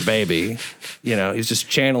 Didn't want your baby. He's just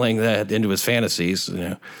channeling that into his fantasies.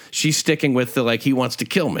 She's sticking with the, he wants to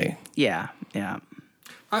kill me. Yeah, yeah.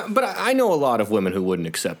 But I know a lot of women who wouldn't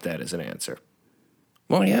accept that as an answer.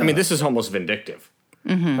 Well, yeah. I mean, this is almost vindictive.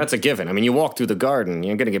 Mm-hmm. That's a given. I mean, you walk through the garden,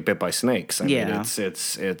 you're going to get bit by snakes. I mean, it's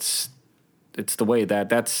the way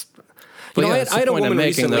that's... But I that's had the a point I'm woman making,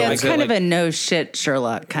 recently... though. Yeah, it's kind of a no shit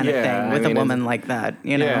Sherlock kind of thing with a woman like that,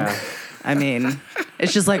 Yeah. I mean,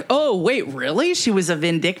 it's just like, oh, wait, really? She was a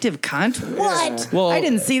vindictive cunt? What? Well, I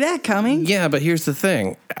didn't see that coming. Yeah, but here's the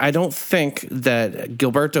thing. I don't think that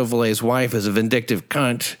Gilberto Valet's wife is a vindictive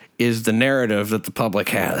cunt is the narrative that the public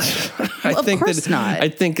has. I Of course not. I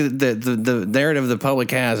think that the narrative the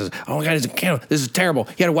public has is, oh my God, he's a cannibal. This is terrible.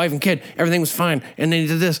 He had a wife and kid. Everything was fine. And then he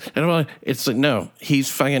did this. And it's like, no, he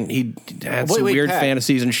had some weird Pat.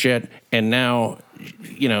 fantasies and shit. And now,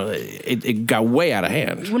 it got way out of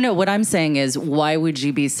hand. Well, no, what I'm saying is, why would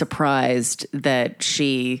you be surprised that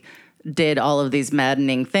she did all of these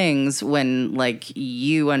maddening things when, like,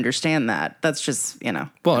 you understand that? That's just, Well,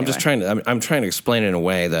 anyway. I'm just trying to explain it in a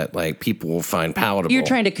way that, like, people will find palatable. You're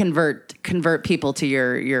trying to convert people to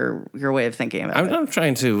your way of thinking about it. I'm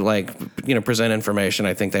trying to, like, present information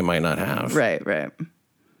I think they might not have. Right.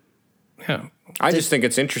 Yeah. I just think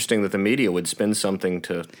it's interesting that the media would spin something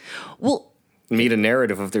to Well, meet a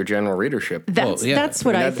narrative of their general readership. that's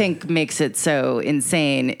what I think makes it so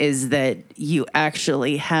insane, is that you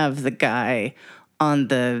actually have the guy on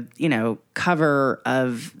the, cover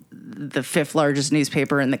of the 5th largest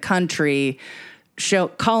newspaper in the country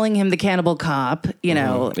calling him the cannibal cop,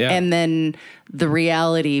 and then the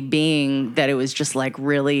reality being that it was just like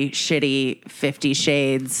really shitty 50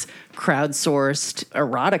 Shades crowdsourced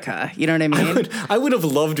erotica. You know what I mean? I would have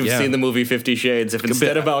loved to have seen the movie 50 Shades if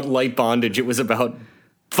instead about light bondage, it was about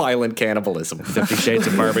violent cannibalism. 50 Shades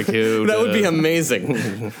of Barbecue. That would be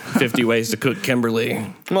amazing. 50 Ways to Cook Kimberly.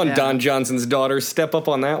 Come on, Don Johnson's daughter, step up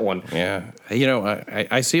on that one. Yeah.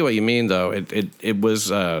 I see what you mean, though. It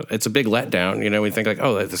was, it's a big letdown. We think like,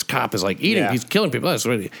 oh, this cop is like eating, he's killing people.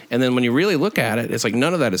 And then when you really look at it, it's like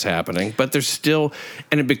none of that is happening, but there's still,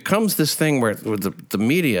 and it becomes this thing where the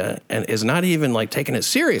media and is not even like taking it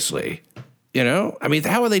seriously. I mean,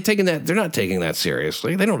 how are they taking that? They're not taking that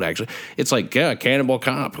seriously. They don't actually. It's like, cannibal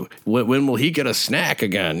cop. When will he get a snack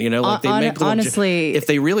again? Like they make honestly, if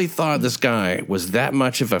they really thought this guy was that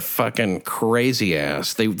much of a fucking crazy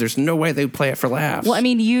ass, there's no way they'd play it for laughs. Well, I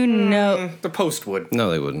mean, the Post would.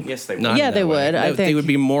 No, they wouldn't. Yes, they would. Not yeah, they way. would. I think they would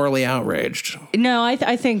be morally outraged. No,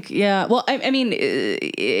 I think, yeah. Well, I mean,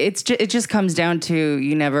 it just comes down to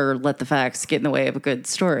you never let the facts get in the way of a good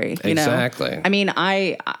story. Exactly. I mean,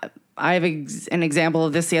 I have an example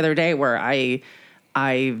of this the other day where I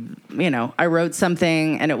wrote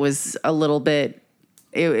something and it was a little bit.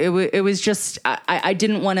 It was just I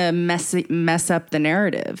didn't want to mess up the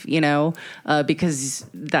narrative, because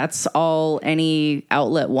that's all any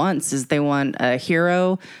outlet wants, is they want a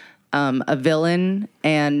hero, a villain,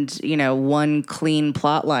 and one clean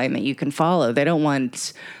plot line that you can follow. They don't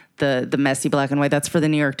want the messy black and white. That's for the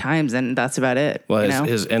New York Times, and that's about it. Well,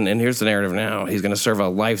 and here's the narrative now. He's going to serve a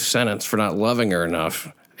life sentence for not loving her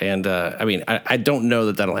enough. And I mean, I don't know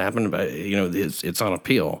that that'll happen, but it's on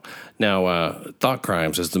appeal now. Thought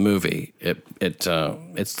Crimes is the movie. It's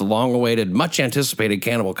the long-awaited, much-anticipated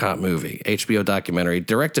Cannibal Cop movie, HBO documentary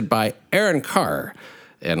directed by Aaron Carr.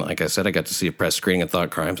 And like I said, I got to see a press screening of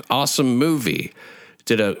Thought Crimes. Awesome movie.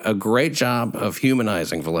 Did a great job of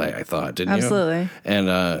humanizing Valet, I thought, didn't you? Absolutely. And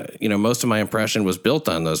most of my impression was built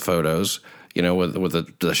on those photos.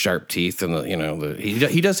 With the sharp teeth and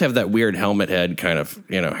he does have that weird helmet head kind of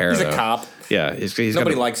hair. He's a cop. Yeah,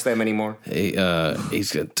 nobody likes them anymore.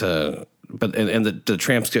 He's got the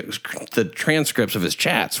transcripts of his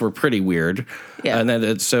chats were pretty weird. Yeah, and then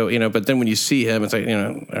but then when you see him, it's like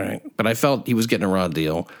all right. But I felt he was getting a raw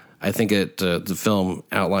deal. I think the film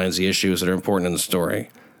outlines the issues that are important in the story.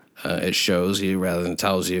 It shows you rather than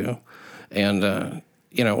tells you. And,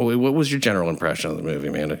 what was your general impression of the movie,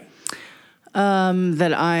 Amanda?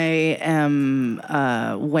 That I am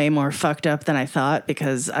way more fucked up than I thought,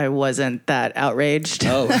 because I wasn't that outraged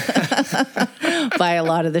by a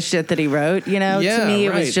lot of the shit that he wrote. Yeah, to me, it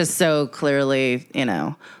right. was just so clearly,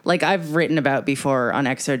 like I've written about before on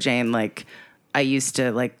Exojane, like I used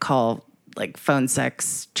to like call like phone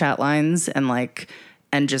sex chat lines and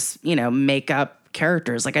just, make up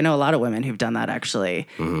characters. Like I know a lot of women who've done that actually.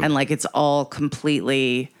 Mm-hmm. And like, it's all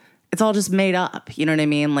just made up. You know what I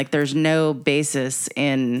mean? Like there's no basis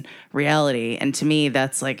in reality. And to me,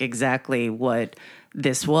 that's like exactly what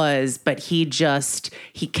this was. But he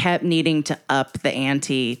kept needing to up the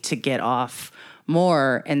ante to get off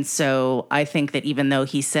more. And so I think that even though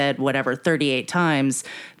he said 38 times,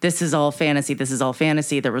 this is all fantasy,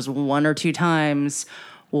 there was 1 or 2 times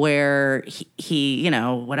where he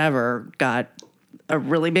got a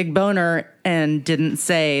really big boner and didn't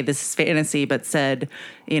say this is fantasy, but said,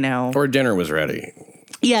 or dinner was ready.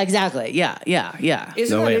 Yeah, exactly. Yeah.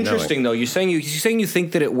 Isn't that interesting though? You're saying you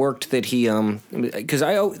think that it worked, that he because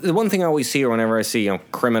the one thing I always see whenever I see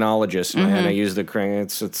criminologists, mm-hmm. and I use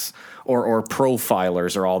it's or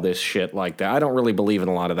profilers or all this shit like that. I don't really believe in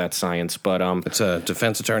a lot of that science, but it's a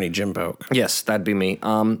defense attorney, Jim Polk. Yes, that'd be me.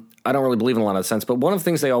 I don't really believe in a lot of sense, but one of the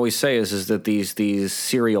things they always say is that these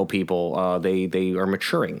serial people they are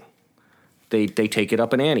maturing. they take it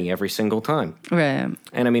up an ante every single time. Right.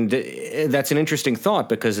 And I mean, that's an interesting thought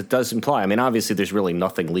because it does imply, I mean, obviously there's really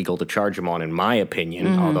nothing legal to charge him on, in my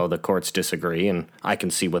opinion, although the courts disagree, and I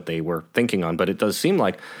can see what they were thinking on. But it does seem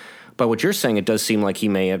like, by what you're saying, it does seem like he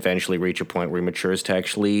may eventually reach a point where he matures to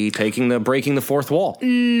actually breaking the fourth wall.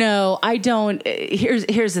 No, I don't.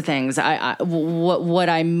 Here's the things. What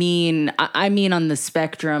I mean. I mean on the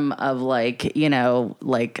spectrum of like, you know,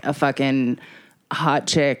 like a fucking hot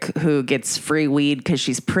chick who gets free weed because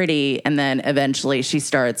she's pretty, and then eventually she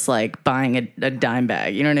starts like buying a dime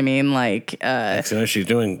bag. You know what I mean? Like, So she's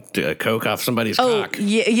doing coke off somebody's cock.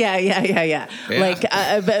 Yeah. Like,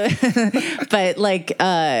 but like,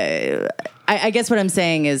 I guess what I'm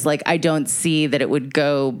saying is like, I don't see that it would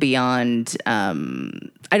go beyond.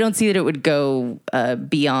 I don't see that it would go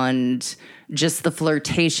beyond just the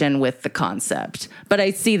flirtation with the concept. But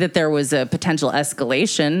I see that there was a potential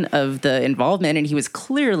escalation of the involvement, and he was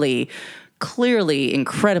clearly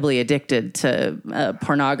incredibly addicted to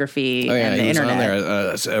pornography and the internet. He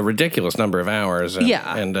was on there a ridiculous number of hours.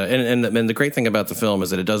 And the great thing about the film is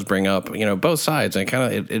that it does bring up, you know, both sides, and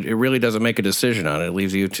it really doesn't make a decision on it. It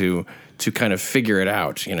leaves you to kind of figure it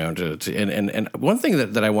out, you know. And one thing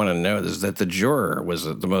that I want to note is that the juror was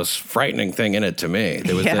the most frightening thing in it to me.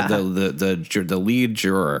 There was the lead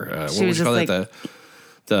juror. What would you call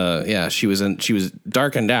it? She was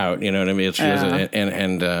darkened out. You know what I mean? She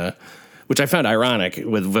was which I found ironic.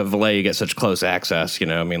 With Valet, you get such close access, you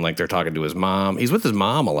know. I mean, like, they're talking to his mom. He's with his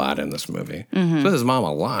mom a lot in this movie. Mm-hmm. He's with his mom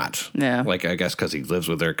a lot. Yeah. Like, I guess because he lives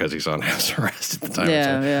with her because he's on house arrest at the time.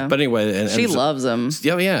 Yeah. But anyway. She loves him.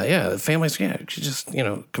 Yeah. The family's, she's just, you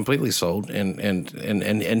know, completely sold.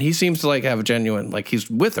 And he seems to, like, have a genuine, like, he's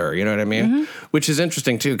with her, you know what I mean? Mm-hmm. Which is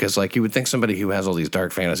interesting, too, because, like, you would think somebody who has all these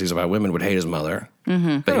dark fantasies about women would hate his mother.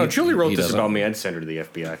 Mm-hmm. But no, Julie wrote this about me. I'd send her to the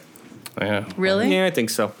FBI. Yeah. Really? Yeah, I think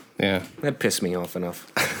so. Yeah. That pissed me off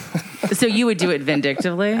enough. So you would do it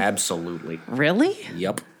vindictively? Absolutely. Really?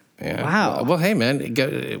 Yep. Yeah. Wow. Well, hey, man,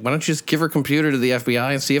 why don't you just give her computer to the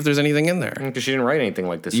FBI and see if there's anything in there? Because she didn't write anything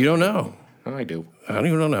like this. You don't know. Oh, I do. I don't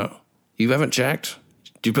even know. You haven't checked?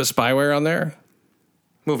 Do you put spyware on there?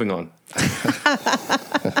 Moving on.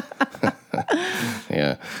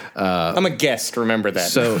 Yeah. I'm a guest, remember that.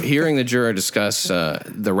 So hearing the juror discuss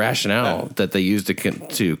the rationale that they used to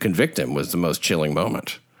convict him was the most chilling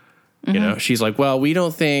moment. Mm-hmm. You know, she's like, well, we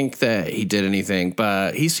don't think that he did anything,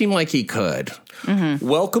 but he seemed like he could. Mm-hmm.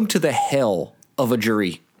 Welcome to the hell of a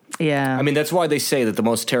jury. Yeah. I mean, that's why they say that the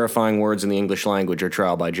most terrifying words in the English language are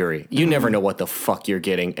trial by jury. You never know what the fuck you're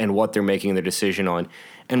getting and what they're making their decision on.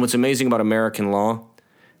 And what's amazing about American law,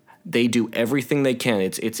 they do everything they can.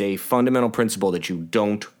 It's a fundamental principle that you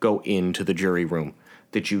don't go into the jury room,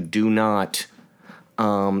 that you do not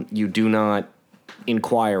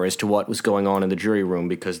inquire as to what was going on in the jury room,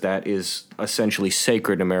 because that is essentially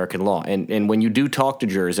sacred in American law. And when you do talk to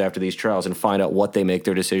jurors after these trials and find out what they make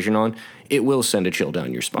their decision on, it will send a chill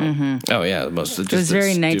down your spine. Mm-hmm. Oh, yeah. It was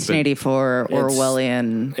very 1984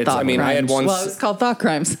 Orwellian thought crimes. I had one... Well, it was called Thought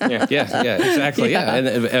Crimes. Yeah, exactly. Yeah. And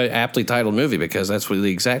an aptly titled movie, because that's what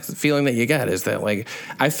the exact feeling that you get is that, like,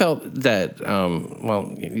 I felt that, I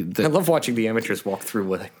love watching the amateurs walk through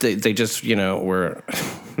with it. They just, you know, were...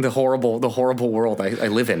 the horrible world I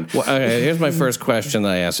live in. Well, okay, here's my first question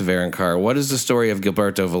that I asked of Aaron Carr. What is the story of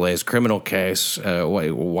Gilberto Valet's criminal case?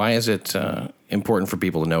 Why is it important for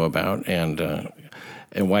people to know about?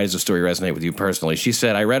 And why does the story resonate with you personally? She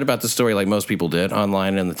said, I read about the story like most people did,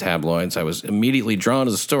 online and in the tabloids. I was immediately drawn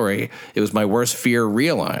to the story. It was my worst fear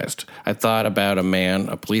realized. I thought about a man,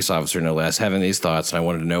 a police officer no less, having these thoughts, and I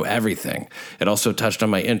wanted to know everything. It also touched on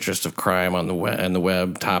my interest of crime on the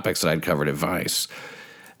web, topics that I'd covered at Vice.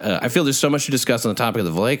 I feel there's so much to discuss on the topic of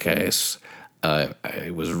the Valet case.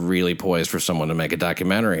 It was really poised for someone to make a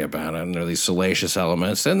documentary about it. And there are these salacious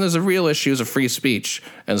elements. And there's a real issues of free speech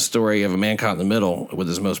and the story of a man caught in the middle with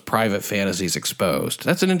his most private fantasies exposed.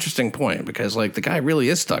 That's an interesting point, because, like, the guy really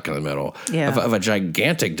is stuck in the middle of a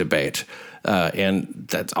gigantic debate. And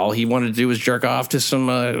that's all he wanted to do was jerk off to some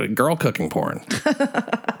girl cooking porn.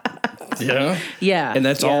 Yeah. Yeah. And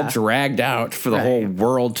that's all dragged out for the whole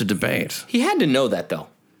world to debate. He had to know that, though.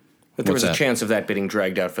 That there was What's a chance of that being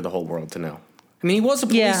dragged out for the whole world to know. I mean, he was a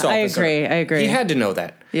police officer. I agree. He had to know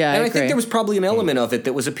that. Yeah, and I think there was probably an element of it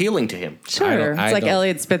that was appealing to him. Sure. It's like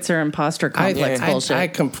Elliot Spitzer imposter complex bullshit. I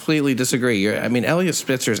completely disagree. Elliot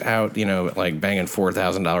Spitzer's out, you know, like banging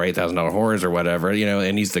 $4,000, $8,000 whores or whatever, you know,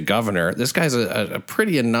 and he's the governor. This guy's a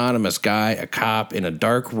pretty anonymous guy, a cop in a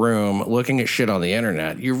dark room looking at shit on the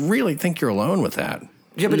internet. You really think you're alone with that?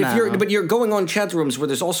 Yeah, but you're going on chat rooms where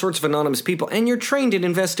there's all sorts of anonymous people, and you're trained in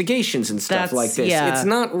investigations and stuff like this. Yeah. It's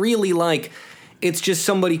not really like It's just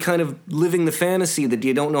somebody kind of living the fantasy that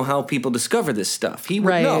you don't know how people discover this stuff. He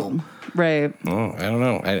would know. Right. Oh, I don't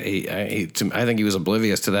know. I think he was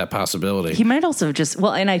oblivious to that possibility. He might also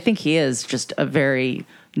and I think he is just a very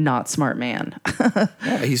not smart man.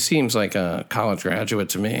 Yeah, he seems like a college graduate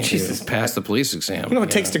to me. Jesus, he passed the police exam. You know what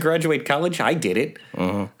it takes to graduate college? I did it.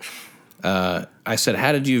 I said,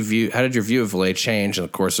 how did your view of Valet change in the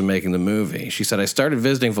course of making the movie? She said, I started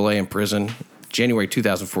visiting Valet in prison January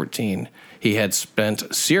 2014. He had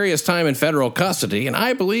spent serious time in federal custody, and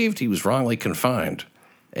I believed he was wrongly confined.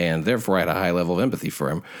 And therefore, I had a high level of empathy for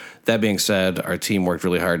him. That being said, our team worked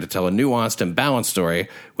really hard to tell a nuanced and balanced story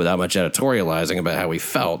without much editorializing about how he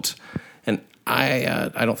felt. And I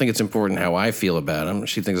don't think it's important how I feel about him.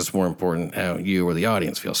 She thinks it's more important how you or the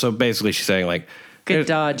audience feel. So basically, she's saying, like, Good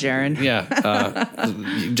dodge, Aaron. yeah,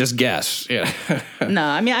 just guess. Yeah. No,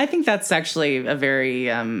 I mean, I think that's actually a very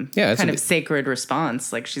kind it's of sacred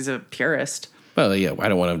response. Like, she's a purist. Well, yeah, I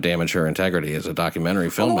don't want to damage her integrity as a documentary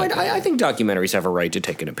filmmaker. I think documentaries have a right to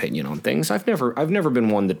take an opinion on things. I've never been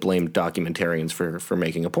one that blamed documentarians for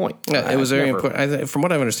making a point. It was very important. From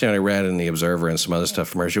what I understand, I read in The Observer and some other stuff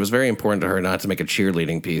from her, it was very important to her not to make a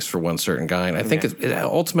cheerleading piece for one certain guy. And I think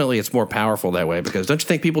ultimately it's more powerful that way because don't you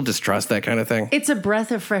think people distrust that kind of thing? It's a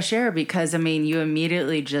breath of fresh air because, I mean, you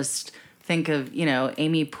immediately just think of,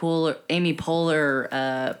 Amy Poehler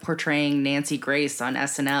portraying Nancy Grace on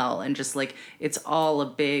SNL, and just like it's all a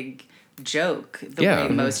big joke the way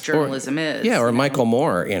most journalism is. Yeah, or Michael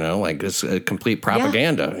Moore, like it's a complete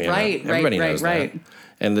propaganda. Right, Everybody knows right. that.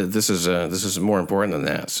 And this is more important than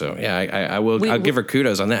that. So yeah, I'll give her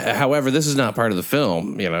kudos on that. However, this is not part of the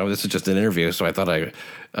film. This is just an interview. So I thought yeah.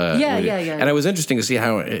 And it was interesting to see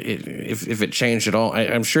how if it changed at all.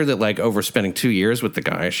 I'm sure that like over spending 2 years with the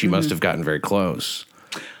guy, she must have gotten very close.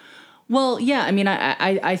 Well, yeah, I mean,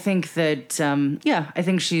 I think that, I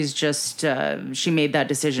think she's just, she made that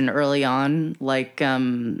decision early on, like,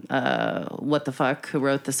 what the fuck, who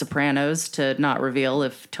wrote The Sopranos, to not reveal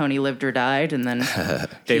if Tony lived or died, and then...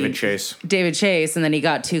 David Chase, and then he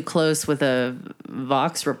got too close with a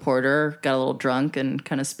Vox reporter, got a little drunk, and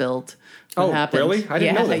kind of spilled what happened. Really? I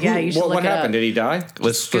didn't know that. Yeah, you should look what it happened? up. Did he die?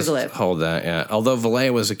 Let's Google it. Hold that, yeah. Although Valet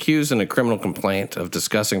was accused in a criminal complaint of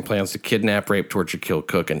discussing plans to kidnap, rape, torture, kill,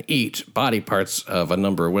 cook, and eat body parts of a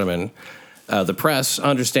number of women, the press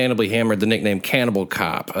understandably hammered the nickname Cannibal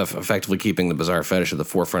Cop, of effectively keeping the bizarre fetish at the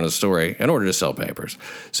forefront of the story in order to sell papers.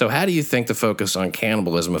 So how do you think the focus on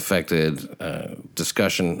cannibalism affected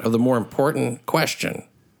discussion of the more important question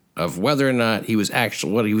of whether or not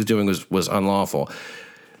what he was doing was unlawful?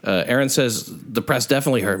 Aaron says the press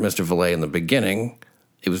definitely hurt Mr. Valet in the beginning.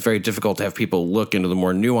 It was very difficult to have people look into the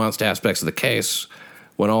more nuanced aspects of the case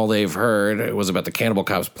when all they've heard was about the Cannibal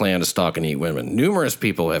Cop's plan to stalk and eat women. Numerous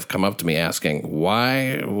people have come up to me asking,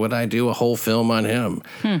 why would I do a whole film on him?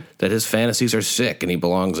 That his fantasies are sick and he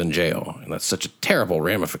belongs in jail. And that's such a terrible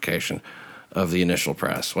ramification of the initial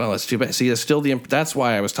press. Well, it's too bad. See, it's still that's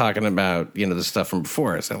why I was talking about, the stuff from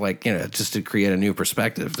before. It's like, just to create a new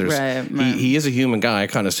perspective. There's he is a human guy,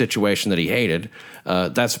 kind of situation that he hated.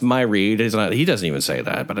 That's my read. He doesn't even say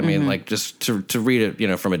that, but I mean, like just to read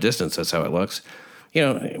it, from a distance, that's how it looks.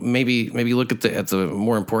 Maybe look at the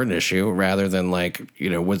more important issue rather than like,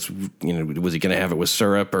 was he going to have it with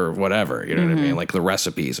syrup or whatever? You know what I mean? Like the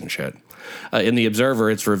recipes and shit. In The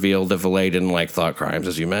Observer, it's revealed that Valet didn't like thought crimes,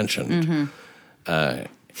 as you mentioned.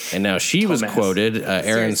 And now she was quoted.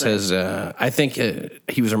 Aaron says, I think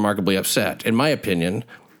he was remarkably upset. In my opinion,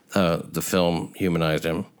 the film humanized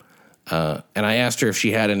him. And I asked her if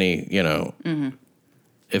she had any,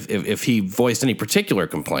 if he voiced any particular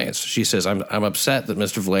complaints. She says, I'm upset that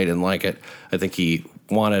Mr. Valet didn't like it. I think he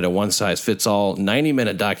wanted a one-size-fits-all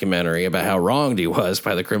 90-minute documentary about how wronged he was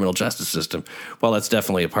by the criminal justice system. Well, that's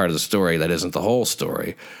definitely a part of the story. That isn't the whole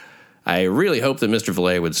story. I really hope that Mr.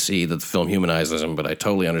 Valet would see that the film humanizes him, but I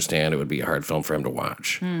totally understand it would be a hard film for him to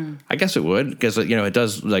watch. I guess it would, because it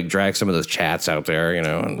does like drag some of those chats out there,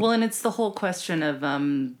 Well, and it's the whole question of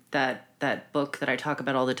that book that I talk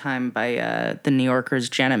about all the time by the New Yorker's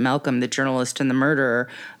Janet Malcolm, The Journalist and the Murderer,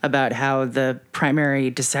 about how the primary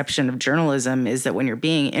deception of journalism is that when you're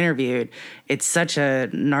being interviewed, it's such a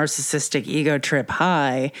narcissistic ego trip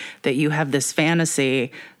high that you have this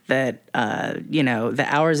fantasy that, the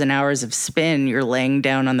hours and hours of spin you're laying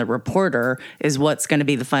down on the reporter is what's going to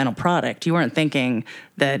be the final product. You weren't thinking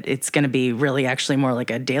that it's going to be really actually more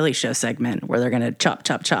like a Daily Show segment where they're going to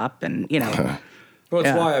chop, and, Well,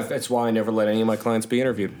 it's why I never let any of my clients be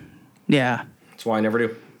interviewed. Yeah. That's why I never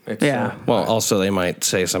do. Also they might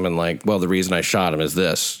say something like, well, the reason I shot him is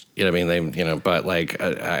this. But like,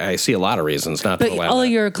 I see a lot of reasons not to allow all that.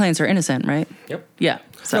 your clients are innocent, right? Yep. Yeah.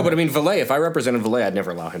 So. No, but I mean, Valet, if I represented Valet, I'd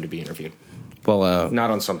never allow him to be interviewed. Well, Not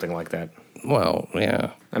on something like that. well,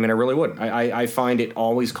 yeah. I mean, I really wouldn't. I find it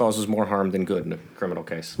always causes more harm than good in a criminal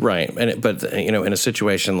case. Right, but in a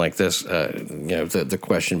situation like this, the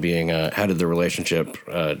question being, how did the relationship,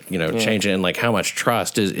 change, and like how much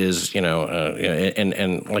trust is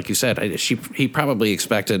and like you said, he probably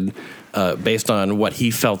expected, based on what he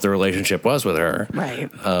felt the relationship was with her, right,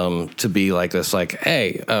 to be like this, like,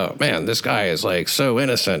 hey, oh man, this guy is like so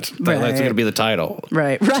innocent. Right. That's going to be the title.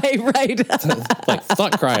 Right. Like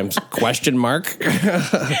thought crimes ?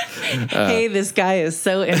 Hey, this guy is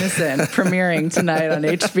so innocent. Premiering tonight on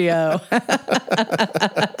HBO.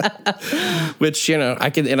 Which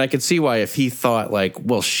I could see why, if he thought like,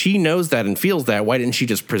 well, she knows that and feels that, why didn't she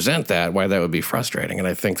just present that? Why that would be frustrating. And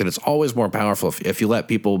I think that it's always more powerful if you let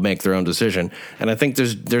people make their own decision. And I think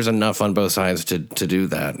there's enough on both sides to do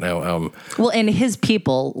that. Now, well, and his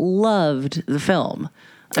people loved the film.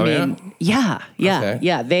 I mean, yeah.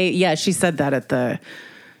 Okay. She said that at the.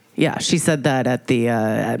 Yeah, she said that at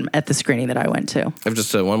the screening that I went to. I have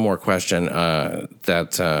just one more question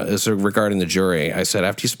that is regarding the jury. I said,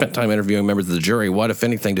 after you spent time interviewing members of the jury, what, if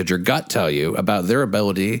anything, did your gut tell you about their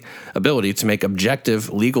ability to make objective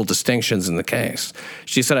legal distinctions in the case?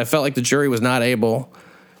 She said, I felt like the jury was not able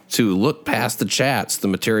to look past the chats. The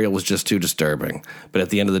material was just too disturbing. But at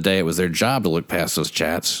the end of the day, it was their job to look past those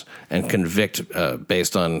chats and convict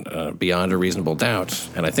based on beyond a reasonable doubt.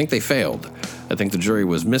 And I think they failed. I think the jury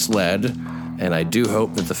was misled, and I do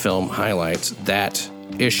hope that the film highlights that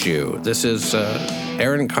issue. This is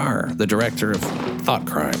Aaron Carr, the director of Thought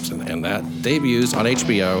Crimes, and that debuts on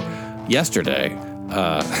HBO yesterday.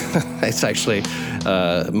 It's actually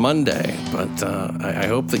Monday, but I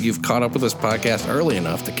hope that you've caught up with this podcast early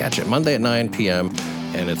enough to catch it Monday at 9 p.m.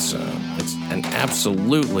 And it's an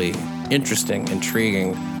absolutely interesting,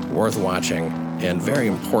 intriguing, worth watching, and very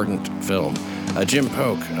important film. Jim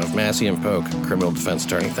Polk of Massey & Polk, criminal defense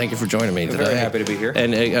attorney. Thank you for joining me today. Very happy to be here.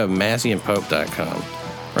 And masseyandpolk.com,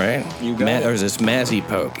 right? You got it. Or is this Mazzei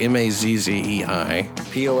Polk? MAZZEI.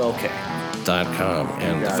 POLK.com.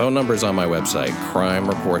 And the phone number is on my website,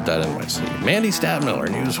 crimereport.nyc. Mandy Stadmiller,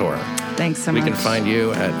 News Horror. Thanks so much. We can find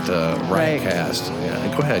you at Riotcast.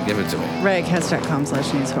 Yeah, go ahead, give it to me.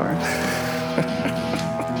 Riotcast.com/newshorror.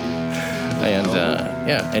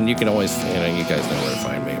 And you can always, you guys know where to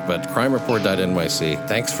find me. But crimereport.nyc.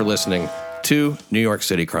 Thanks for listening to New York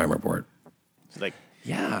City Crime Report. Like,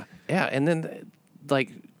 yeah, and then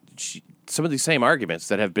some of these same arguments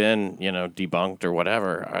that have been, debunked or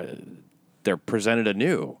whatever, they're presented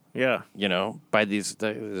anew. Yeah. By these.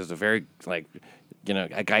 There's a very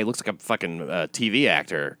a guy who looks like a fucking TV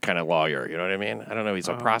actor kind of lawyer. You know what I mean? I don't know. He's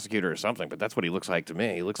a prosecutor or something, but that's what he looks like to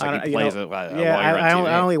me. He looks like he plays a lawyer on TV.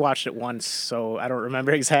 I only watched it once, so I don't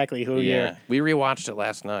remember exactly who you're. We rewatched it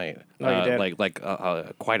last night. Oh, you did?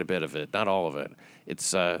 Quite a bit of it, not all of it.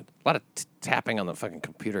 It's a lot of tapping on the fucking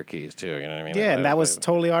computer keys too. You know what I mean? Yeah, and that was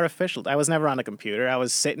totally artificial. I was never on a computer. I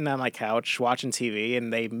was sitting on my couch watching TV,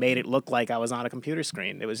 and they made it look like I was on a computer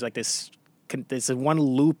screen. It was like this one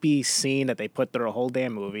loopy scene that they put through a whole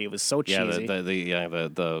damn movie. It was so cheesy.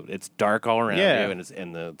 The it's dark all around you, and it's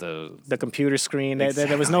in the computer screen. Exactly.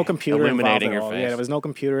 There was no computer illuminating involved at all. your face. Yeah, there was no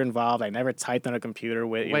computer involved. I never typed on a computer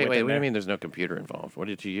with. Wait, what do you mean? There's no computer involved? What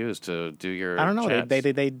did you use to do your? I don't know. Chats?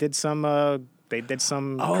 They did some. They did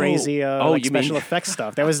some crazy special effects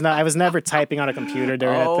stuff. I was never typing on a computer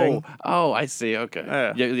during that thing. Oh, I see.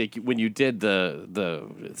 Okay. When you did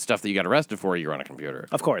the stuff that you got arrested for, you were on a computer.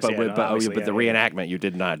 Of course, but the reenactment you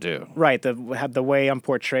did not do. Right. The way I'm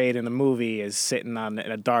portrayed in the movie is sitting in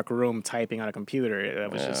a dark room typing on a computer. That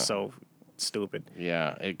was just so stupid.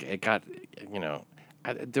 Yeah. It got,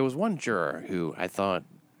 there was one juror who I thought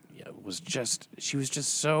she was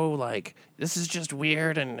just so like, this is just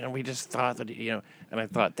weird, and we just thought that, and I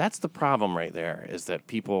thought that's the problem right there, is that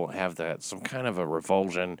people have some kind of a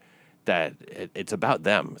revulsion that it's about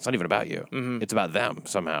them. It's not even about you. Mm-hmm. It's about them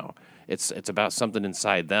somehow. It's about something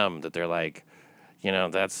inside them that they're like,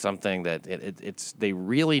 that's something that it's they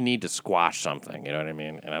really need to squash something, you know what I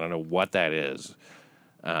mean? And I don't know what that is.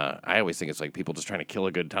 I always think it's like people just trying to kill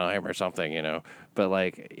a good time or something,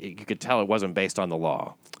 but you could tell it wasn't based on the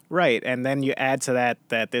law. Right, and then you add to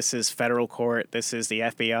that this is federal court, this is the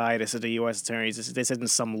FBI, this is the U.S. attorneys, this isn't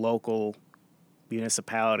some local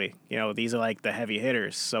municipality. These are like the heavy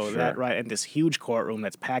hitters. So sure. That right, and this huge courtroom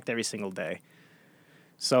that's packed every single day.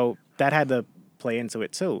 So that had to play into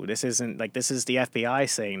it too. This isn't this is the FBI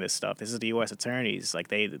saying this stuff. This is the U.S. attorneys.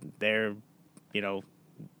 They're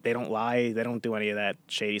they don't lie. They don't do any of that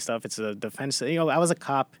shady stuff. It's a defense. I was a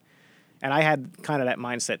cop And I had kind of that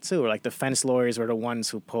mindset too, where like defense lawyers were the ones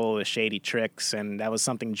who pull the shady tricks, and that was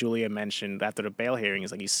something Julia mentioned after the bail hearing.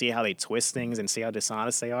 Is like you see how they twist things and see how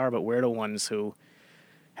dishonest they are, but we're the ones who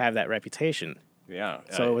have that reputation. Yeah.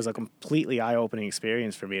 So it was a completely eye-opening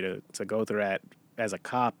experience for me to go through that as a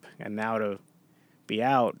cop, and now to be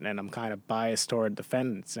out, and I'm kind of biased toward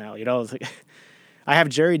defendants now. You know, it's like, I have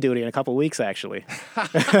jury duty in a couple weeks actually.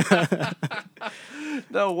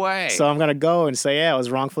 No way. So I'm gonna go and say, yeah, I was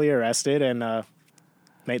wrongfully arrested, and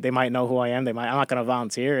they might know who I am. I'm not gonna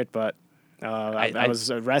volunteer it, but I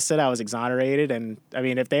was arrested. I was exonerated, and I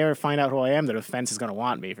mean, if they ever find out who I am, the defense is gonna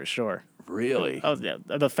want me for sure. Really? Oh, yeah,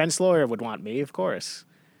 a defense lawyer would want me, of course.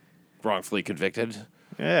 Wrongfully convicted?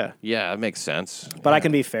 Yeah, Yeah, that makes sense. but I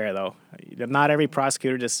can be fair though. Not every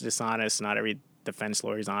prosecutor is dishonest. Not every defense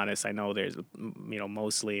lawyer is honest. I know there's,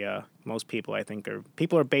 mostly most people I think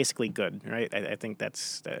are basically good, right? I think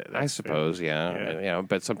that's I suppose, yeah. Yeah.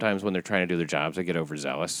 But sometimes when they're trying to do their jobs, they get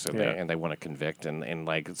overzealous and, Yeah. they want to convict. And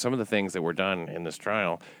like some of the things that were done in this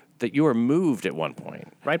trial, that you were moved at one point.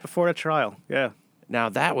 right before the trial. Yeah. Now,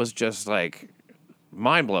 that was just like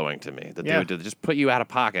mind-blowing to me, that they Yeah. would just put you out of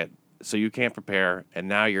pocket so you can't prepare. And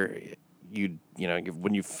now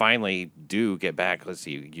when you finally do get back, let's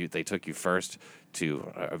see, they took you first to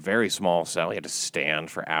a very small cell. You had to stand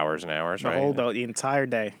for hours and hours, right? The entire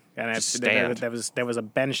day, and Just stand. there was a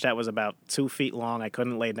bench that was about 2 feet long. I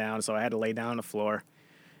couldn't lay down, so I had to lay down on the floor,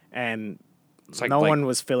 and It's like- no like- one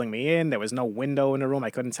was filling me in. There was no window in the room. I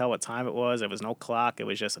couldn't tell what time it was. There was no clock. It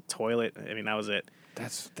was just a toilet. I mean, that was it.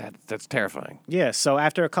 That's terrifying. Yeah. So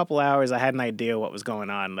after a couple hours, I had an idea what was going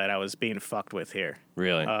on, that I was being fucked with here.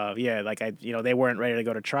 Really. Yeah. Like they weren't ready to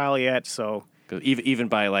go to trial yet, so. 'Cause even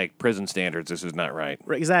by like prison standards, this is not right.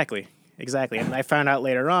 Exactly. And I found out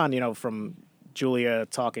later on, from Julia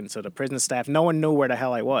talking to the prison staff, no one knew where the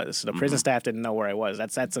hell I was. The prison staff didn't know where I was.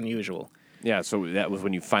 That's unusual. Yeah, so that was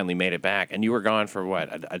when you finally made it back, and you were gone for what,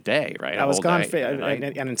 a day, right? I was gone for a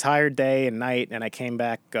night? an entire day and night, and I came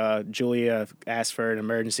back. Julia asked for an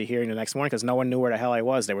emergency hearing the next morning because no one knew where the hell I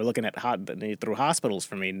was. They were looking at through hospitals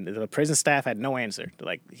for me. The prison staff had no answer.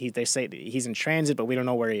 Like they say he's in transit, but we don't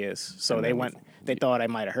know where he is. So they thought I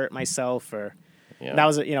might have hurt myself or. Yeah. That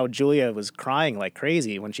was, Julia was crying like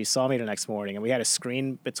crazy when she saw me the next morning, and we had a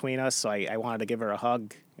screen between us, so I wanted to give her a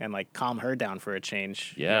hug and like calm her down for a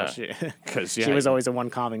change. Yeah. She 'Cause, she was always the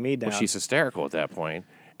one calming me down. Well, she's hysterical at that point,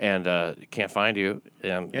 and can't find you.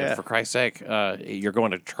 And Yeah. for Christ's sake, you're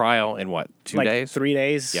going to trial in what, 2 like days? 3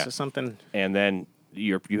 days Yeah. or something. And then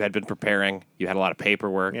you had been preparing. You had a lot of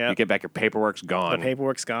paperwork. Yeah. You get back, your paperwork's The gone.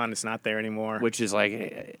 paperwork's gone. It's not there anymore. Which is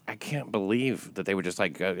like, I can't believe that they would just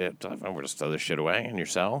like, we're just throw this shit away in your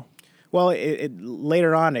cell. Well,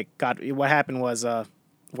 later on, what happened was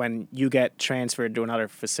when you get transferred to another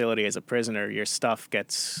facility as a prisoner, your stuff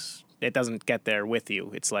it doesn't get there with you.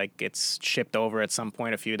 It's like it's shipped over at some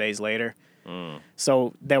point a few days later.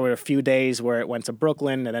 So there were a few days where it went to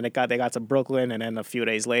Brooklyn, and then they got to Brooklyn, and then a few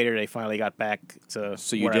days later they finally got back to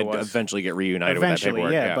So you where I did was. eventually get reunited Eventually,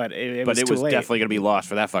 with that paperwork. yeah, but it but was it too was late. definitely going to be lost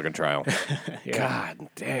for that fucking trial. Yeah. God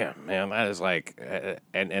damn, man, that is like,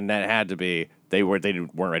 and that had to be they weren't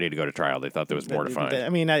ready to go to trial. They thought there was more to find. I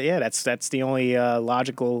mean, that's the only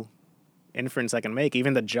logical inference I can make.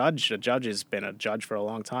 Even the judge has been a judge for a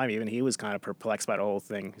long time. Even he was kind of perplexed by the whole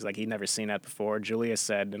thing. He's like, he'd never seen that before. Julia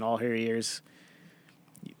said in all her years,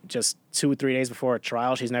 just 2 or 3 days before a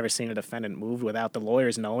trial, she's never seen a defendant moved without the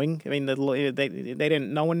lawyers knowing. I mean, they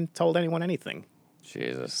didn't. No one told anyone anything.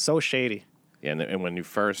 Jesus. So shady. Yeah, and when you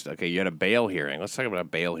first, you had a bail hearing. Let's talk about a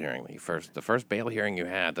bail hearing. The first bail hearing you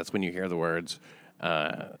had, that's when you hear the words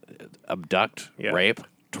abduct, Yeah. rape,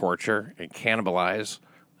 torture, and cannibalize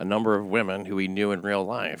a number of women who he knew in real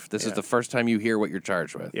life. This is Yeah. the first time you hear what you're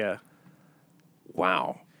charged with. Yeah.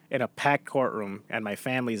 Wow. In a packed courtroom, and my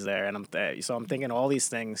family's there, and I'm thinking all these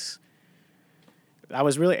things. I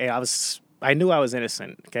knew I was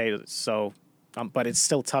innocent. Okay, so, but it's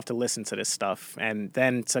still tough to listen to this stuff, and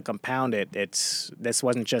then to compound it, this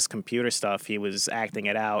wasn't just computer stuff. He was acting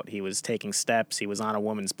it out. He was taking steps. He was on a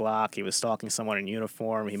woman's block. He was stalking someone in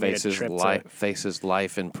uniform. He made a trip to faces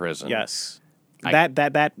life in prison. yes.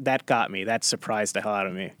 That got me. That surprised the hell out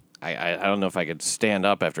of me. I don't know if I could stand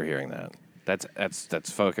up after hearing that.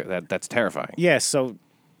 That's terrifying. Yeah, so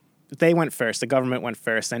they went first. The government went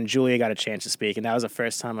first, and Julia got a chance to speak, and that was the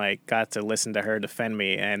first time I got to listen to her defend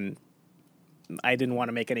me. And I didn't want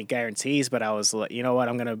to make any guarantees, but I was like, you know what?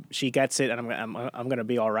 She gets it, and I'm gonna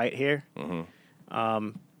be all right here. Mm-hmm.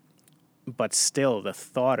 But still, the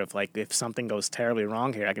thought of like, if something goes terribly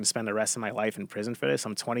wrong here, I can spend the rest of my life in prison for this.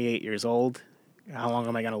 I'm 28 years old. How long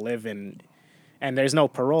am I gonna live in? And there's no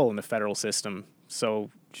parole in the federal system. So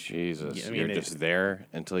Jesus, I mean, you're just there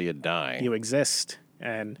until you die. you exist,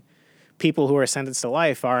 and people who are sentenced to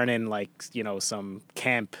life aren't in like some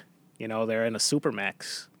camp. They're in a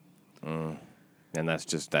supermax. And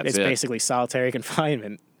that's It's it. basically solitary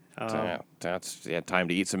confinement. That's time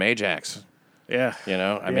to eat some Ajax. Yeah.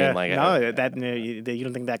 I mean, like, no, that you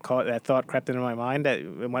don't think that thought crept into my mind that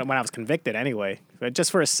when I was convicted anyway, but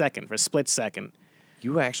just for a second, for a split second.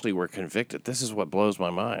 you actually were convicted. This is what blows my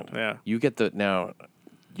mind. Yeah. You get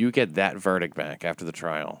that verdict back after the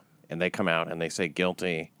trial, and they come out and they say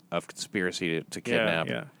guilty of conspiracy to kidnap.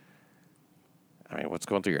 Yeah. I mean, what's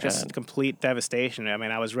going through your Just head? complete devastation. I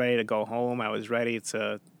mean, I was ready to go home. I was ready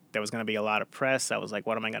to. There was going to be a lot of press. I was like,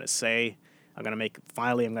 what am I going to say? I'm going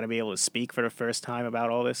to be able to speak for the first time about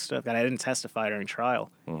all this stuff. And I didn't testify during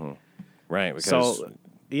trial. Right, because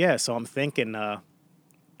So I'm thinking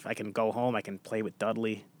if I can go home, I can play with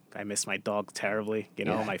Dudley. I miss my dog terribly.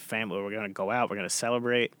 My family, we're going to go out. We're going to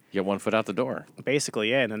celebrate. you get one foot out the door.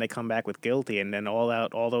 Basically, yeah. And then they come back with guilty. And then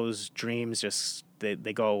all those dreams just, they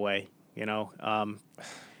go away.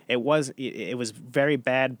 It was very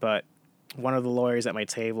bad, but one of the lawyers at my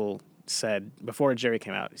table said, before a jury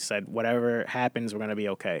came out, he said, whatever happens, we're going to be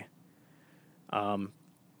okay. I'm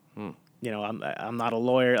not a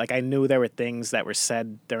lawyer. Like, I knew there were things that were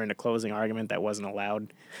said during the closing argument that wasn't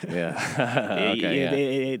allowed. Yeah.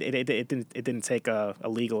 Okay, It didn't take a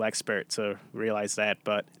legal expert to realize that,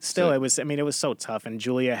 but still, So- it was so tough. And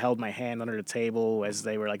Julia held my hand under the table as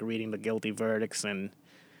they were like reading the guilty verdicts, and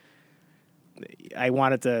I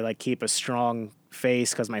wanted to like keep a strong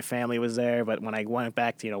face because my family was there. But when I went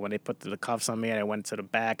back to when they put the cuffs on me and I went to the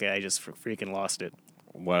back, I just freaking lost it.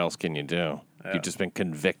 What else can you do? You've just been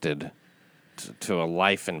convicted to a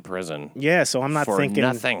life in prison. Yeah, so I'm not For thinking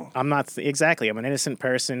nothing. I'm not exactly. I'm an innocent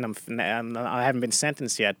person. I haven't been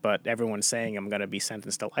sentenced yet, but everyone's saying I'm going to be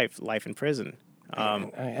sentenced to life in prison.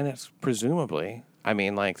 And it's presumably, I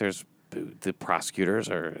mean, like, there's the prosecutors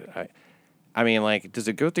are. I mean, like, does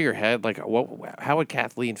it go through your head? Like, how would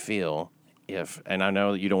Kathleen feel if? And I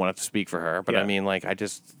know that you don't want to speak for her, but I Yeah. mean, like, I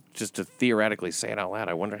just to theoretically say it out loud,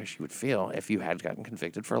 I wonder how she would feel if you had gotten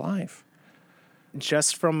convicted for life.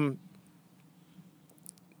 Just from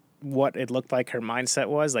what it looked like her mindset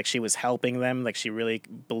was, like she was helping them, like she really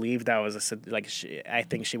believed that was I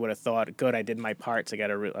think she would have thought, good, I did my part to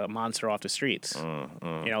get a monster off the streets.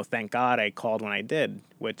 Thank God I called when I did,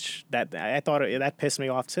 which I thought that pissed me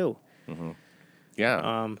off too.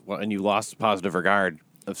 Yeah. Well, and you lost positive regard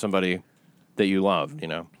of somebody that you loved,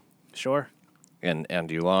 Sure.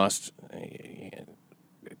 and you lost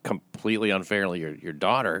completely unfairly your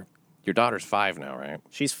daughter. Your daughter's 5 now, right?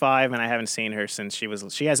 She's 5, and I haven't seen her since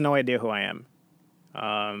she has no idea who I am.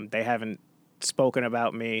 They haven't spoken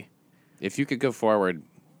about me. If you could go forward,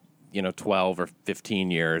 12 or 15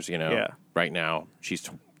 years, Yeah. right now, she's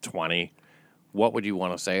 20, what would you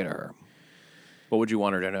want to say to her? What would you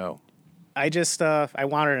want her to know? I just I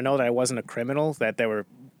want her to know that I wasn't a criminal, that there were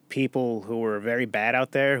people who were very bad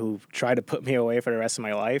out there who tried to put me away for the rest of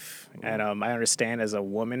my life. And I understand as a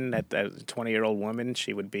woman, as a 20-year-old woman,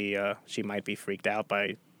 she might be freaked out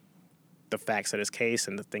by the facts of this case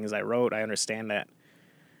and the things I wrote. I understand that.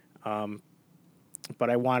 But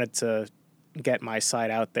I wanted to get my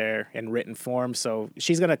side out there in written form. So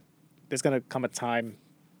there's going to come a time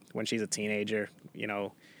when she's a teenager,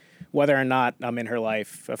 whether or not I'm in her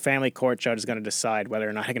life. A family court judge is going to decide whether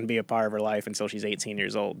or not I can be a part of her life until she's 18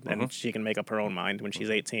 years old. And she can make up her own mind when she's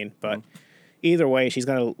 18. But either way, she's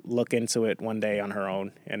going to look into it one day on her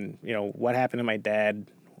own. And, what happened to my dad?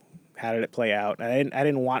 How did it play out? I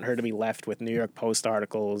didn't want her to be left with New York Post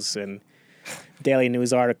articles and Daily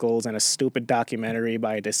News articles and a stupid documentary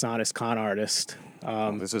by a dishonest con artist.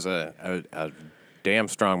 This is a damn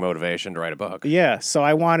strong motivation to write a book. Yeah, so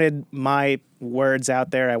I wanted my words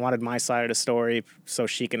out there. I wanted my side of the story so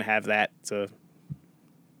she can have that to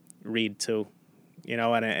read too.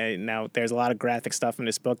 And now there's a lot of graphic stuff in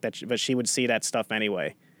this book but she would see that stuff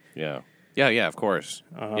anyway. Yeah, of course.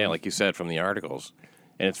 Like you said, from the articles.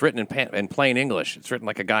 And it's written in plain English. It's written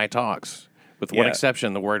like a guy talks, with one Yeah.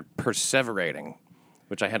 exception, the word perseverating,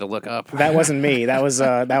 which I had to look up. That wasn't me. That was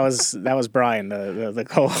Brian, the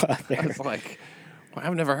co-author. I was like, well,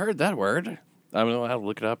 I've never heard that word. I'm going to have to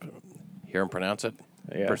look it up, hear him pronounce it.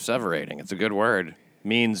 Yeah. Perseverating. It's a good word.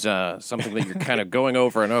 Means something that you're kind of going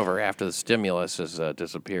over and over after the stimulus has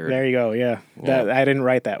disappeared. There you go. Yeah, I didn't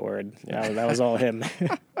write that word. That was all him.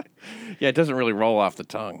 Yeah, it doesn't really roll off the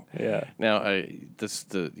tongue. Yeah. Now,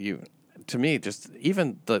 to me, just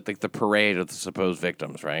even the parade of the supposed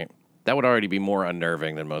victims, right? That would already be more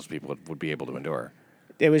unnerving than most people would be able to endure.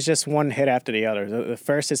 it was just one hit after the other. The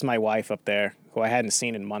first is my wife up there, who I hadn't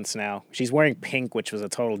seen in months now. She's wearing pink, which was a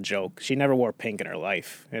total joke. She never wore pink in her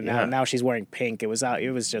life, and now she's wearing pink. It was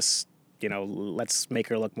just, let's make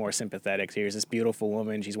her look more sympathetic. Here's this beautiful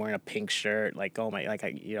woman. She's wearing a pink shirt. Like, oh my, like,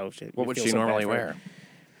 What would she normally wear?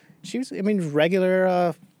 She was,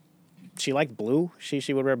 regular. She liked blue.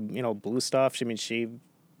 She would wear, blue stuff. She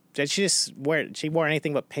wore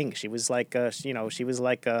anything but pink. She was like, I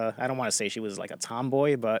don't want to say she was like a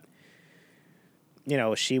tomboy, but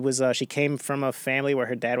she came from a family where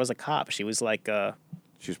her dad was a cop. She was like,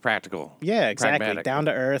 she was practical. Yeah, exactly. Pragmatic. Down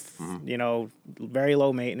to earth. Very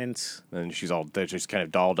low maintenance. And she's kind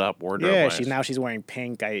of dolled up wardrobe. Yeah, she's wearing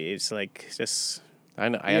pink. It's like just. I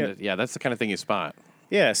know. That's the kind of thing you spot.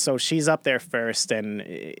 Yeah, so she's up there first,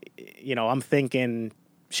 and I'm thinking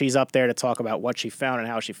she's up there to talk about what she found and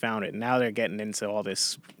how she found it. And now they're getting into all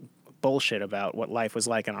this bullshit about what life was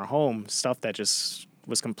like in our home, stuff that just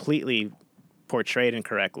was completely portrayed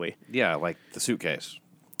incorrectly. Yeah, like the suitcase.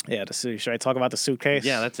 Yeah, should I talk about the suitcase?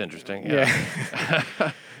 Yeah, that's interesting.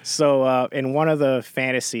 Yeah. So in one of the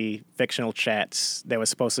fantasy fictional chats, there was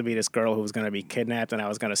supposed to be this girl who was going to be kidnapped, and I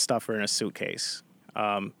was going to stuff her in a suitcase.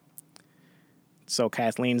 So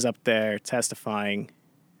Kathleen's up there testifying,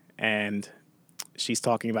 and she's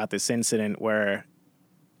talking about this incident where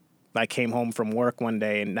I came home from work one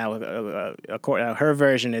day, and now her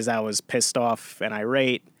version is I was pissed off and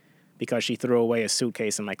irate because she threw away a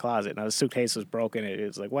suitcase in my closet. Now, the suitcase was broken. It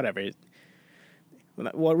was like, whatever.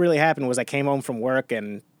 What really happened was I came home from work,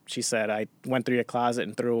 and she said, I went through your closet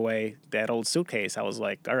and threw away that old suitcase. I was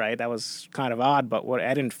like, all right, that was kind of odd, but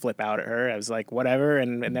I didn't flip out at her. I was like, whatever,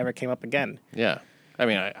 and it never came up again. Yeah. I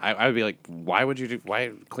mean, I would be like, why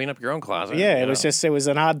clean up your own closet? Yeah, it was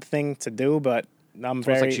an odd thing to do, but it's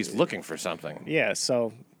like she's looking for something. Yeah,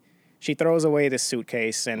 so she throws away the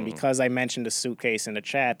suitcase, and because I mentioned the suitcase in the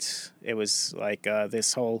chat, it was like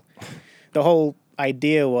the whole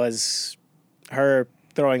idea was her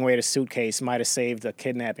throwing away the suitcase might have saved a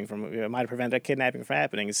kidnapping might have prevented a kidnapping from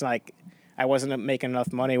happening. It's like I wasn't making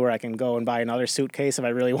enough money where I can go and buy another suitcase if I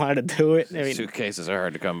really wanted to do it. I mean, suitcases are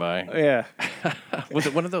hard to come by. Yeah. Was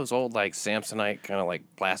it one of those old like Samsonite kind of like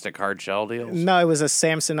plastic hard shell deals? No, it was a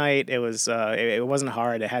Samsonite. It was it wasn't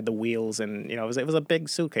hard. It had the wheels, and it was a big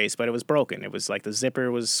suitcase, but it was broken. It was like the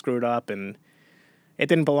zipper was screwed up, and it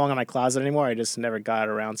didn't belong in my closet anymore. I just never got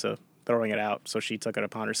around to throwing it out. So she took it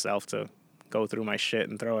upon herself to go through my shit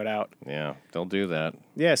and throw it out. Yeah, don't do that.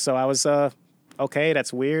 Yeah, so I was okay,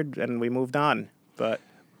 that's weird, and we moved on. But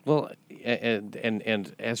well,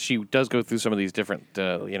 and as she does go through some of these different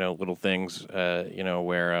little things,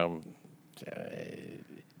 where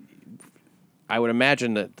I would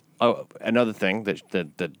imagine that another thing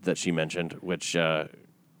that she mentioned, which I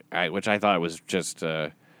thought was just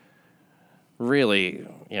really,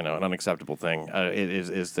 an unacceptable thing,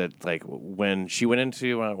 is that like when she went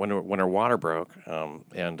into when her water broke,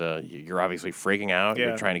 and you're obviously freaking out. Yeah.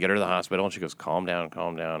 You're trying to get her to the hospital, and she goes, "Calm down,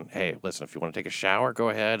 calm down. Hey, listen, if you want to take a shower, go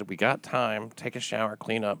ahead. We got time. Take a shower,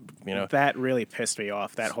 clean up. That really pissed me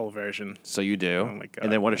off. That whole version. So you do. Oh my God.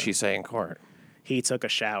 And then what does she say in court? He took a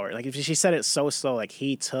shower. Like if she said it so slow, like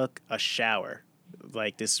he took a shower.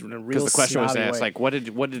 Like this real. Because the question was asked, way. like, what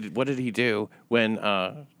did he do when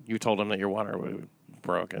you told him that your water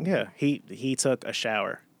broke? And yeah, he took a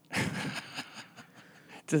shower.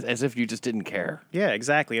 As if you just didn't care. Yeah,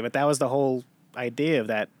 exactly. But that was the whole idea of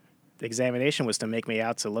that examination, was to make me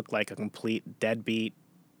out to look like a complete deadbeat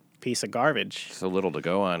piece of garbage. So little to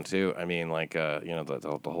go on too. I mean, like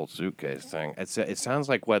the whole suitcase thing. It sounds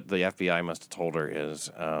like what the FBI must have told her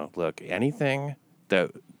is, look, anything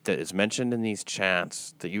that is mentioned in these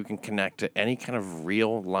chats that you can connect to any kind of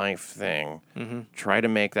real life thing, try to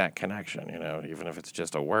make that connection, even if it's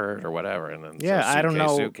just a word or whatever. And then I don't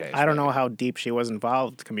know. Suitcase, I don't know how deep she was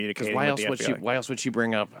involved communicating. Why with else the FBI. Why else would she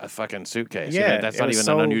bring up a fucking suitcase? Yeah, that's not even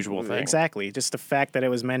an unusual thing. Exactly. Just the fact that it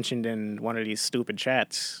was mentioned in one of these stupid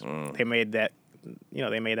chats, they made that,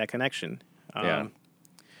 they made that connection. Yeah.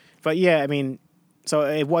 But yeah, I mean. So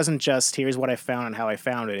it wasn't just, here's what I found and how I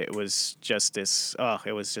found it. It was just this,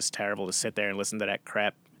 it was just terrible to sit there and listen to that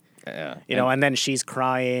crap. Yeah. And then she's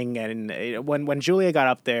crying. And when Julia got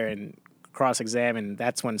up there and cross-examined,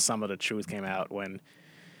 that's when some of the truth came out, when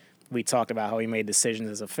we talked about how we made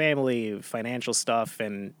decisions as a family, financial stuff.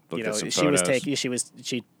 And,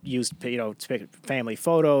 she used, family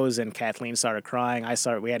photos, and Kathleen started crying.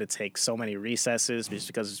 We had to take so many recesses just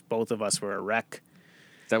because both of us were a wreck.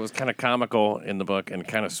 That was kind of comical in the book and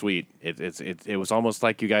kind of sweet. It was almost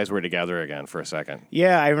like you guys were together again for a second.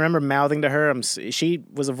 Yeah, I remember mouthing to her. She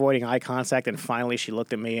was avoiding eye contact, and finally she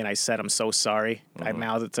looked at me, and I said, "I'm so sorry." I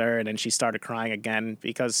mouthed it to her, and then she started crying again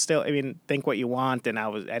because still, I mean, think what you want, and I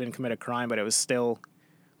didn't commit a crime, but it was still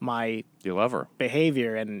my You love her.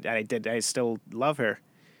 behavior, and I still love her.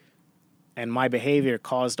 And my behavior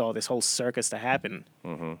caused all this whole circus to happen.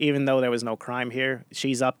 Even though there was no crime here,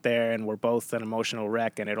 she's up there, and we're both an emotional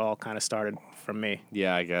wreck, and it all kind of started from me.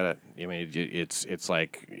 Yeah, I get it. I mean, it's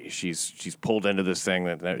like she's pulled into this thing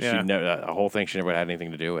that Yeah. a whole thing she never had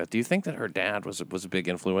anything to do with. Do you think that her dad was a big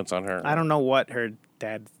influence on her? I don't know what her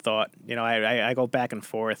dad thought. You know, I go back and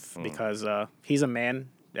forth because he's a man.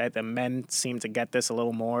 The men seem to get this a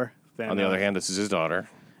little more. On the other hand, this is his daughter,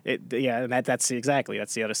 and that's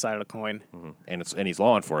the other side of the coin. and he's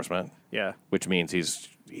law enforcement, Yeah, which means he's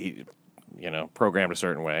programmed a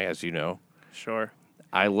certain way, as you know. sure.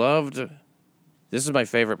 I loved. This is my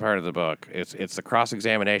favorite part of the book. It's the cross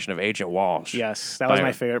examination of Agent Walsh. Yes, that was by-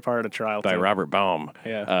 my favorite part of the trial. by too. Robert Baum,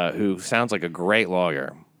 Yeah. who sounds like a great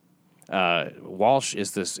lawyer. Walsh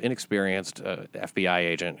is this inexperienced FBI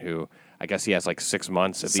agent who I guess he has like 6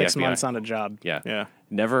 months at the 6 FBI. months on the job. Yeah. Yeah.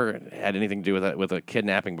 Never had anything to do with a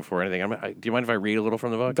kidnapping before or anything. Do you mind if I read a little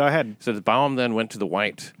from the book? Go ahead. So the Baum then went to the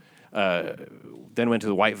white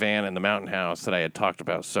van in the mountain house that I had talked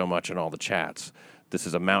about so much in all the chats. This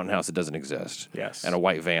is a mountain house that doesn't exist. Yes. And a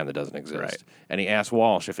white van that doesn't exist. Right. And he asked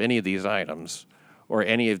Walsh if any of these items or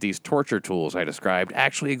any of these torture tools I described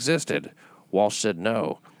actually existed. Walsh said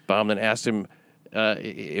no. Baum then asked him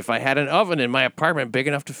if I had an oven in my apartment big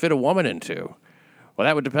enough to fit a woman into. Well,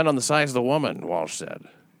 that would depend on the size of the woman, Walsh said.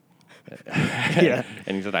 Yeah.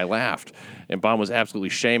 And he said, I laughed. And Baum was absolutely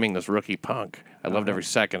shaming this rookie punk. I loved every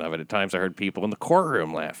second of it. At times I heard people in the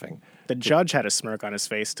courtroom laughing. The judge had a smirk on his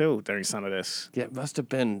face too during some of this. Yeah, it must have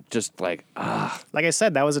been just like, Like I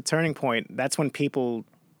said, that was a turning point. That's when people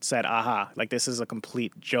said, "Aha!" Like this is a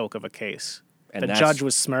complete joke of a case. And the that's- judge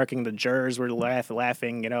was smirking. The jurors were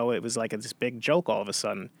laughing. You know, it was like this big joke all of a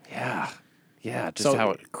sudden. yeah. Yeah, just So-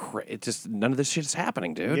 how it just, none of this shit is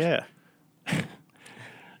happening, dude. Yeah.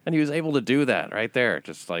 And he was able to do that right there.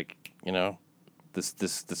 Just like,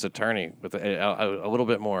 this attorney with a little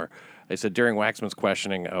bit more. They said during Waxman's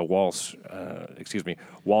questioning, Walsh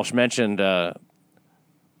mentioned that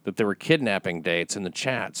there were kidnapping dates in the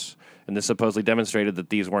chats. And this supposedly demonstrated that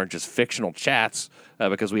these weren't just fictional chats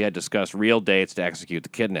because we had discussed real dates to execute the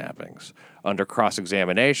kidnappings. Under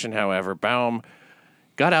cross-examination, however, Baum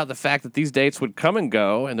got out the fact that these dates would come and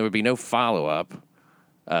go and there would be no follow-up.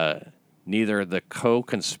 Neither the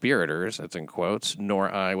co-conspirators, that's in quotes,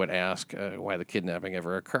 nor I would ask why the kidnapping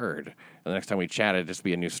ever occurred. And the next time we chatted, it'd just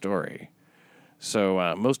be a new story.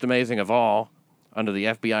 So, most amazing of all, under the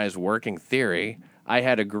FBI's working theory, I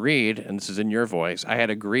had agreed, and this is in your voice, I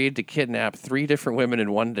had agreed to kidnap 3 different women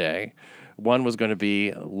in one day. One was going to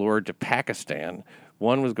be lured to Pakistan.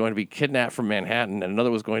 One was going to be kidnapped from Manhattan, and another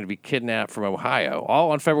was going to be kidnapped from Ohio, all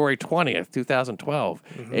on February 20th, 2012.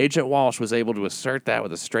 Agent Walsh was able to assert that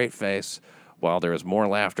with a straight face while there was more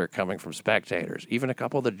laughter coming from spectators. Even a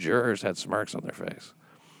couple of the jurors had smirks on their face.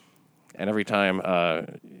 And every time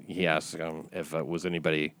he asked if was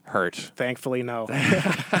anybody hurt, Thankfully, no.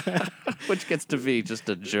 which gets to be just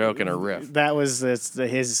a joke and a riff. That was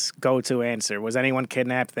his go-to answer. Was anyone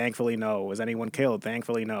kidnapped? Thankfully, no. Was anyone killed?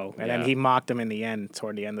 Thankfully, no. And then Yeah. he mocked him in the end,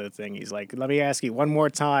 toward the end of the thing. He's like, let me ask you one more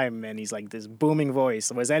time. And he's like, this booming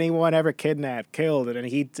voice. Was anyone ever kidnapped, killed? And then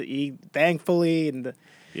he thankfully, and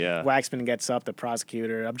Yeah. Waxman gets up, the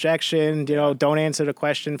prosecutor. Objection, don't answer the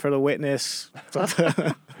question for the witness.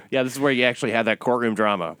 Yeah, this is where you actually have that courtroom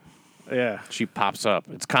drama. Yeah, She pops up.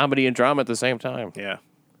 It's comedy and drama at the same time. yeah.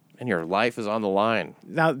 And your life is on the line.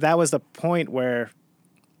 Now, that was the point where,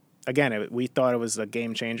 again, we thought it was a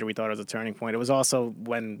game changer. We thought it was a turning point. It was also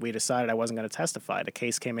when we decided I wasn't going to testify. The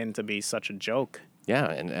case came in to be such a joke.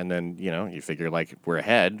 Yeah, and then, you figure, like, we're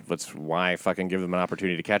ahead. Why fucking give them an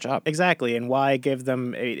opportunity to catch up? Exactly, and why give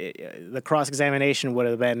them the cross-examination would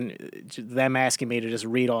have been them asking me to just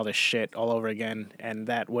read all this shit all over again, and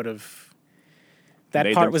that would have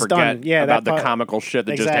Made part them was forget done. Yeah, about that part, the comical shit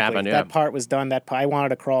that exactly, just happened. Yeah. that part was done. I wanted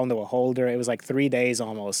to crawl into a holder. It was like 3 days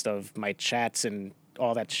almost of my chats and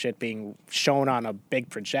all that shit being shown on a big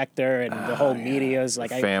projector, and the whole media is like,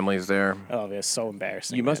 Families there. oh, it was so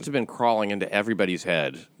embarrassing. You must man. have been crawling into everybody's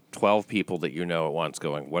head. 12 people that you know at once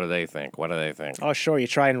going, what do they think? What do they think? Oh, sure. You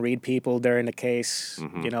try and read people during the case.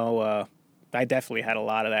 Mm-hmm. I definitely had a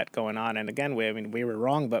lot of that going on. And again, we were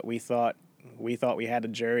wrong, but we thought we had a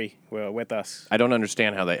jury with us. I don't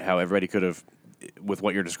understand how everybody could have, with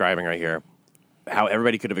what you're describing right here, how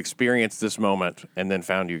everybody could have experienced this moment and then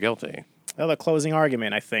found you guilty. Well, the closing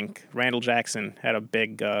argument, I think Randall Jackson had a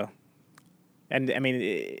big. And I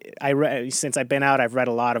mean, since I've been out, I've read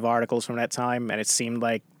a lot of articles from that time, and it seemed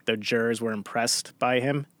like the jurors were impressed by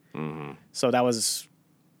him. Mm-hmm. So that was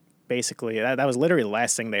basically that was literally the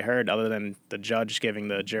last thing they heard, other than the judge giving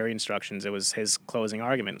the jury instructions. It was his closing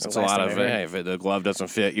argument. That's a lot of, hey, if the glove doesn't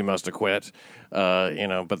fit, you must acquit.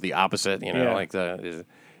 But the opposite, like the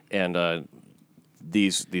and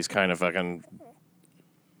these kind of fucking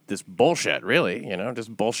this bullshit, really,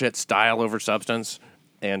 just bullshit style over substance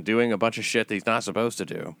and doing a bunch of shit that he's not supposed to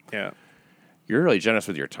do. Yeah. You're really generous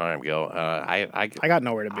with your time, Gil. I got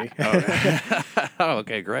nowhere to be. Oh,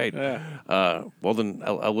 okay, great. Yeah. Well, then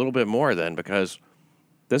a little bit more then, because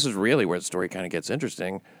this is really where the story kind of gets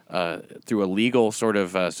interesting. Through a legal sort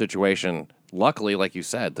of situation, luckily, like you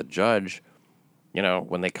said, the judge,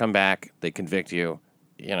 when they come back, they convict you.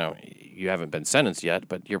 You haven't been sentenced yet,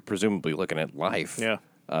 but you're presumably looking at life. Yeah.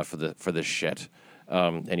 For this shit,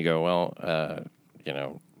 and you go, well,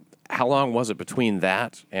 how long was it between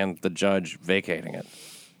that and the judge vacating it?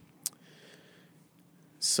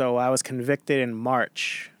 So I was convicted in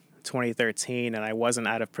March 2013, and I wasn't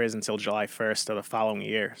out of prison until July 1st of the following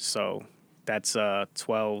year. So that's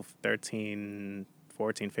 12, 13,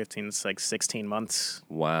 14, 15, it's like 16 months.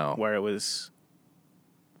 Wow. Where it was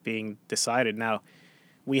being decided. Now,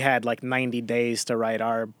 we had like 90 days to write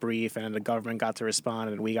our brief, and then the government got to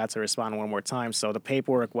respond, and we got to respond one more time. So the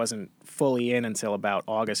paperwork wasn't fully in until about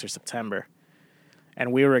August or September.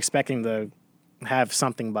 And we were expecting to have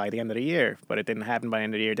something by the end of the year, but it didn't happen by the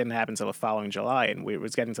end of the year. It didn't happen until the following July, and we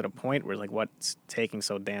was getting to the point where, like, what's taking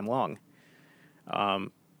so damn long?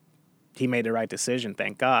 He made the right decision,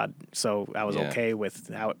 thank God. So I was okay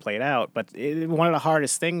with how it played out. But one of the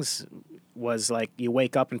hardest things was, like, you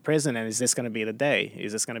wake up in prison, and is this going to be the day?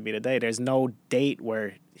 Is this going to be the day? There's no date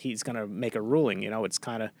where he's going to make a ruling. It's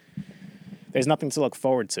kind of, there's nothing to look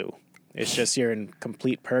forward to. It's just you're in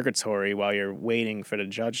complete purgatory while you're waiting for the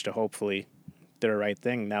judge to hopefully do the right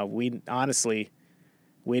thing. Now, we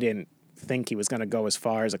didn't think he was going to go as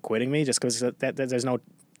far as acquitting me, just because that there's no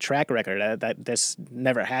track record. That this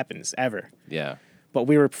never happens, ever. Yeah. But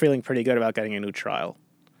we were feeling pretty good about getting a new trial.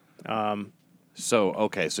 So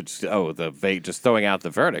just throwing out the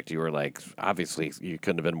verdict, you were like, obviously you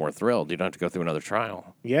couldn't have been more thrilled. You don't have to go through another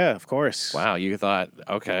trial. Yeah, of course. Wow, you thought,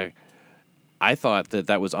 okay. I thought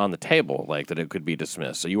that was on the table, like that it could be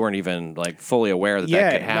dismissed. So you weren't even like fully aware that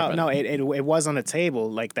could happen. No, it was on the table.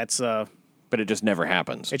 Like that's But it just never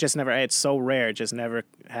happens. It just never. It's so rare. It just never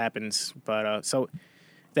happens. But so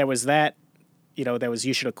there was that. There was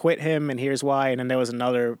you should acquit him, and here's why. And then there was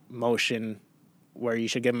another motion where you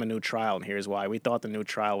should give him a new trial, and here's why. We thought the new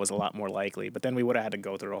trial was a lot more likely, but then we would have had to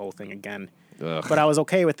go through the whole thing again. Ugh. But I was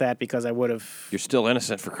okay with that because I would have. You're still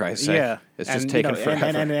innocent, for Christ's sake. Yeah, it's just taken forever.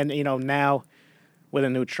 And now with a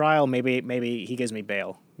new trial, maybe he gives me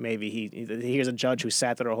bail. Maybe here's a judge who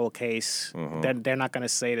sat through the whole case. Mm-hmm. They're not going to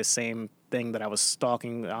say the same thing that I was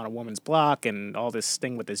stalking on a woman's block and all this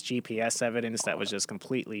thing with this GPS evidence that was just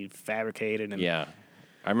completely fabricated. And yeah.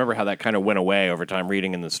 I remember how that kind of went away over time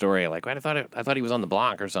reading in the story. Like, I thought he was on the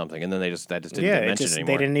block or something, and then that just didn't get mentioned anymore.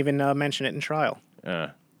 They didn't even mention it in trial.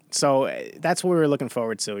 So that's what we were looking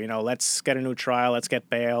forward to. Let's get a new trial, let's get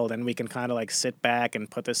bail, then we can kind of like sit back and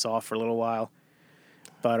put this off for a little while.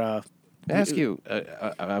 But I ask you,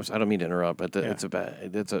 I don't mean to interrupt, but it's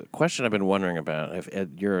a question I've been wondering about. If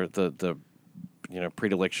you're the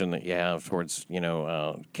predilection that you have towards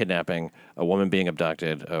kidnapping, a woman being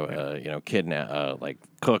abducted, like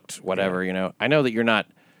cooked, whatever. I know that you're not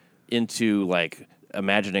into like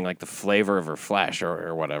imagining like the flavor of her flesh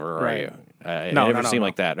or whatever. Right. Are you? It never seemed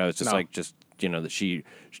like that. No, it's just like that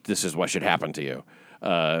this is what should happen to you.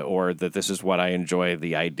 Or that this is what I enjoy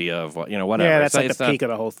the idea of, whatever. Yeah, that's like the peak of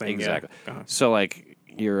the whole thing. Exactly. Yeah. Uh-huh. So, like,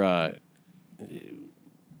 you're,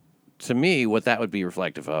 to me, what that would be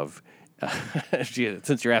reflective of,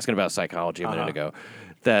 since you're asking about psychology a minute ago,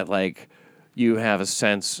 that, like, you have a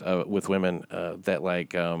sense with women that,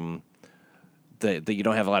 like, that you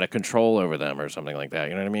don't have a lot of control over them or something like that.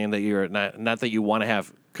 You know what I mean? That you're not that you want to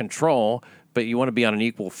have control, but you want to be on an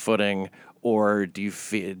equal footing. Or do you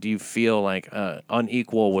feel like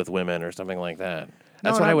unequal with women or something like that?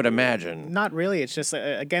 That's what I would imagine. Not really. It's just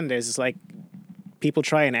again, there's like people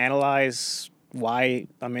try and analyze why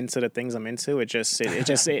I'm into the things I'm into. It just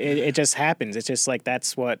happens. It's just like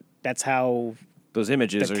that's how those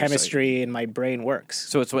images the chemistry in my brain works.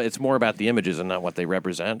 So it's more about the images and not what they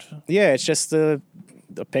represent. Yeah, it's just the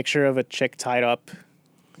picture of a chick tied up,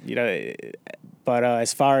 But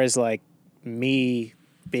as far as like me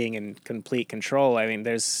being in complete control, I mean,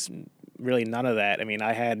 really none of that. I mean,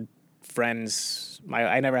 I had friends.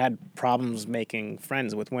 I never had problems making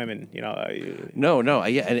friends with women. You know. No,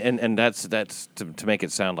 yeah, and that's to make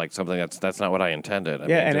it sound like something that's not what I intended. I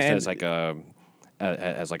Yeah, mean, and just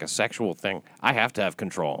as like a sexual thing, I have to have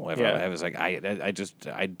control. If I was like,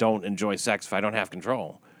 I don't enjoy sex if I don't have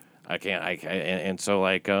control. I can't. And so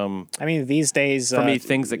like I mean, these days for me,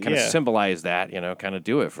 things that kind of symbolize that, kind of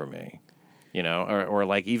do it for me, or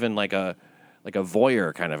like even like a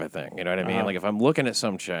voyeur kind of a thing. You know what I mean? Like if I'm looking at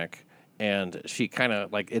some chick and she kind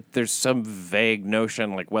of like there's some vague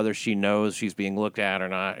notion like whether she knows she's being looked at or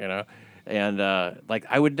not. And like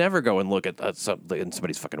I would never go and look at in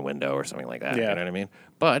somebody's fucking window or something like that. Yeah. You know what I mean?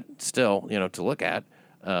 But still, to look at,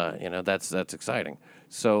 that's exciting.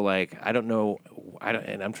 So like I don't know,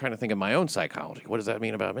 and I'm trying to think of my own psychology. What does that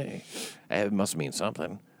mean about me? It must mean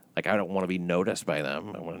something. Like I don't want to be noticed by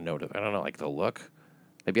them. I want to notice. I don't know, like the look.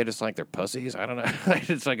 Maybe I just like their pussies. I don't know.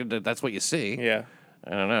 It's like that's what you see. Yeah. I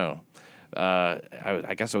don't know.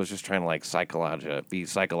 I guess I was just trying to like be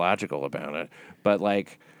psychological about it. But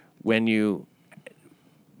like when you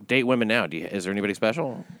date women now, is there anybody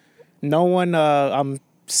special? No one. I'm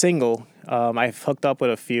single. I've hooked up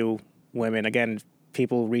with a few women. Again,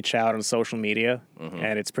 people reach out on social media,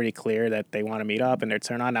 and it's pretty clear that they want to meet up and they're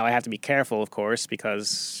turned on. Now, I have to be careful, of course,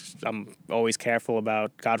 because I'm always careful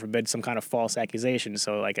about, God forbid, some kind of false accusation.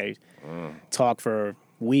 So, like, I talk for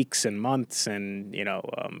weeks and months, and,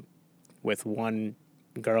 with one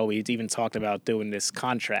girl, we even talked about doing this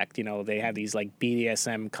contract. They have these, like,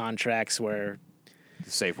 BDSM contracts where...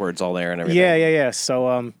 The safe words all there and everything. Yeah.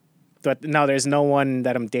 So, but no, there's no one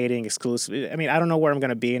that I'm dating exclusively. I mean, I don't know where I'm going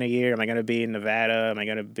to be in a year. Am I going to be in Nevada?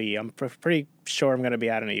 I'm pretty sure I'm going to be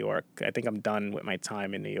out of New York. I think I'm done with my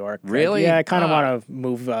time in New York. Really? I kind of want to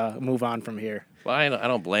move on from here. Well, I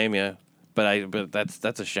don't blame you, but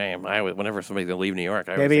that's a shame. Whenever somebody's going to leave New York,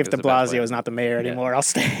 I maybe think if De Blasio is not the mayor anymore, I'll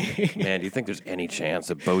stay. Man, do you think there's any chance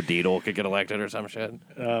that Bo Dietl could get elected or some shit?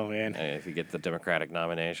 Oh, man. If he gets the Democratic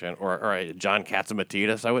nomination. Or John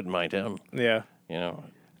Katzimatidis, I wouldn't mind him. Yeah.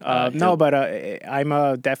 No, but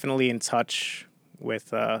I'm definitely in touch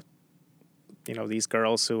with these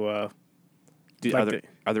girls who. Are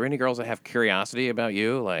there any girls that have curiosity about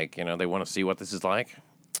you? Like they want to see what this is like.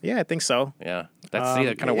 Yeah, I think so. Yeah,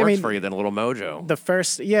 that kind of works for you. Then a little mojo. The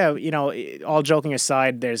first, all joking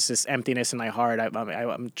aside, there's this emptiness in my heart.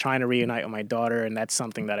 I'm trying to reunite with my daughter, and that's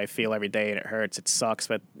something that I feel every day, and it hurts. It sucks,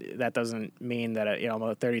 but that doesn't mean that I'm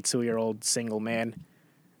a 32-year-old single man.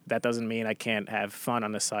 That doesn't mean I can't have fun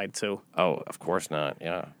on the side too. Oh, of course not.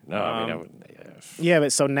 Yeah. No, Yeah,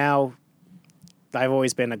 but so now I've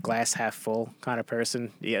always been a glass half full kind of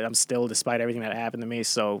person. Yeah, I'm still, despite everything that happened to me.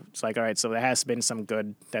 So it's like, all right, so there has been some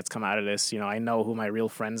good that's come out of this. I know who my real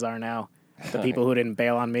friends are now. The people who didn't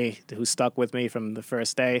bail on me, who stuck with me from the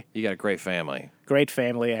first day. You got a great family. Great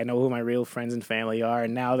family. I know who my real friends and family are.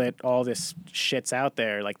 And now that all this shit's out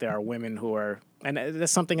there, like there are women who are, and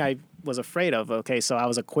that's something I was afraid of. Okay, so I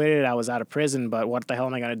was acquitted. I was out of prison, but what the hell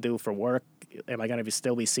am I going to do for work? Am I going to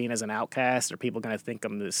still be seen as an outcast? Are people going to think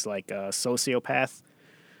I'm this like sociopath?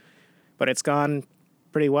 But it's gone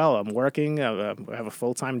pretty well. I'm working. I have a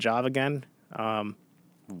full-time job again.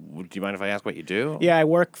 Do you mind if I ask what you do? Yeah, I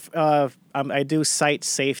work. I do site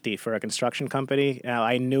safety for a construction company. Now,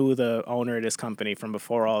 I knew the owner of this company from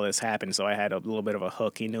before all this happened, so I had a little bit of a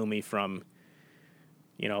hook. He knew me from,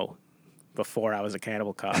 before I was a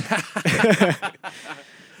Cannibal Cop.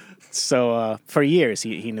 So for years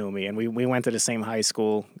he knew me, and we went to the same high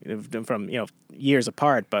school from years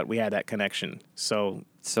apart, but we had that connection. So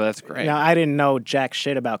that's great. Now I didn't know jack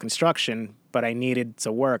shit about construction, but I needed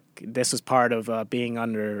to work. This was part of being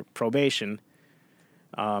under probation.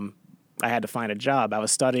 I had to find a job. I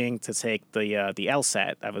was studying to take the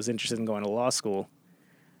LSAT. I was interested in going to law school.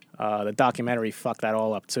 The documentary fucked that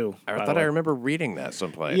all up too. I thought I remember reading that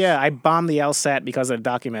someplace. Yeah, I bombed the LSAT because of the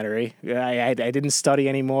documentary. I didn't study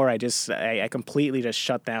anymore. I completely just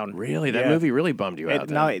shut down. Really? That movie really bummed you out?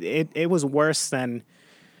 No, it was worse than...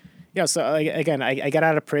 So again, I got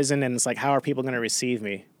out of prison, and it's like, how are people going to receive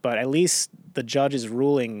me? But at least the judge's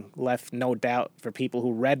ruling left no doubt for people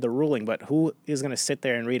who read the ruling. But who is going to sit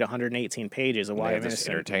there and read 118 pages of why I'm innocent? This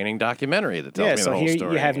entertaining documentary that tells me the whole story. Yeah, so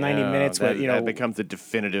here you have 90 minutes, but that becomes the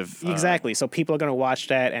definitive. Exactly. So people are going to watch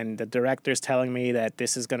that, and the director's telling me that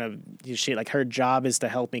this is going to, like, her job is to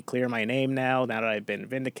help me clear my name now that I've been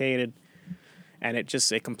vindicated. And it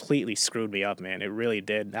completely screwed me up, man. It really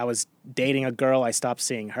did. I was dating a girl. I stopped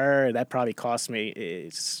seeing her. That probably cost me.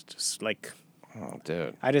 It's just like, oh,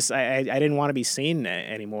 dude. I didn't want to be seen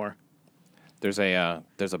anymore. There's a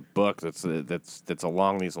book that's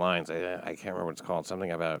along these lines. I can't remember what it's called.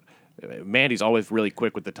 Something about Mandy's always really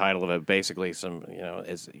quick with the title of it. Basically,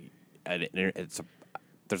 there's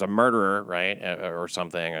a murderer, right, or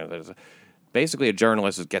something. Or there's basically a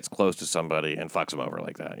journalist that gets close to somebody and fucks them over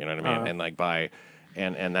like that. You know what I mean? And like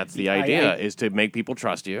and that's the idea is to make people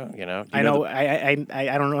trust you. You know. I know. I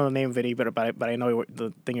don't know the name of it, but I know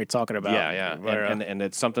the thing you're talking about. Yeah. Where, and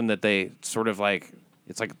it's something that they sort of like.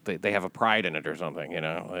 It's like they have a pride in it or something, you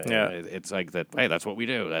know. Yeah. It's like that. Hey, that's what we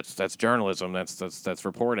do. That's journalism. That's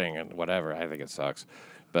reporting and whatever. I think it sucks,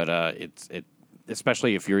 but it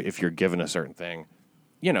especially if you're given a certain thing,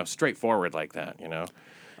 you know, straightforward like that, you know,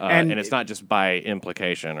 and it's not just by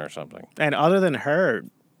implication or something. And other than her,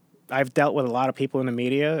 I've dealt with a lot of people in the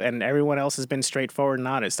media, and everyone else has been straightforward and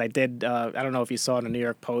honest. I did. I don't know if you saw in the New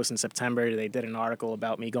York Post in September, they did an article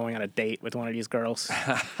about me going on a date with one of these girls.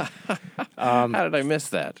 How did I miss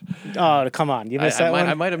that? Oh, come on. You missed that one?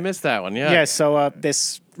 I might have missed that one, yeah. Yeah, so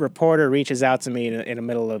this reporter reaches out to me in the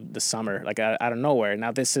middle of the summer, like out of nowhere.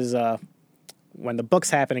 Now, this is when the book's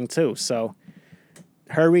happening, too. So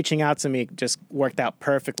her reaching out to me just worked out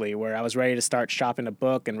perfectly, where I was ready to start shopping the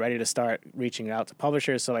book and ready to start reaching out to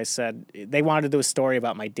publishers. So I said, they wanted to do a story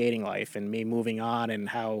about my dating life and me moving on and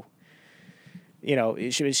how, you know,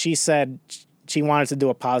 she said she wanted to do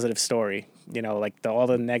a positive story. You know, like all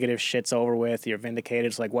the negative shit's over with. You're vindicated.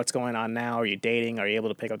 It's like, what's going on now? Are you dating? Are you able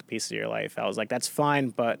to pick up the pieces of your life? I was like, that's fine,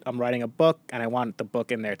 but I'm writing a book, and I want the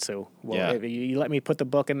book in there, too. Well, if you let me put the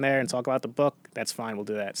book in there and talk about the book, that's fine. We'll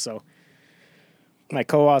do that. So my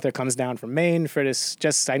co-author comes down from Maine for this.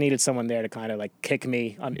 I needed someone there to kind of like kick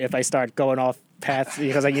me if I start going off paths,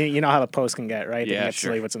 because you know how the Post can get, right? They can get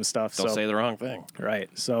silly with some stuff. Don't say the wrong thing. Right.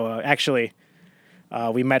 So actually,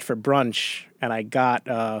 we met for brunch, and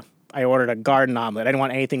I ordered a garden omelet. I didn't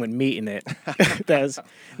want anything with meat in it.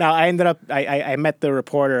 Now, I ended up, I met the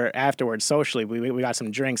reporter afterwards socially. We got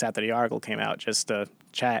some drinks after the article came out just to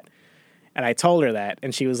chat. And I told her that,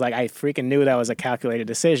 and she was like, I freaking knew that was a calculated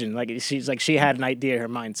decision. Like, she's like, she had an idea in her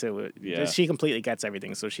mind, too. Yeah. She completely gets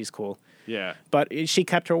everything, so she's cool. Yeah. But she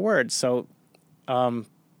kept her word, so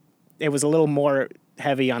it was a little more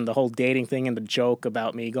heavy on the whole dating thing and the joke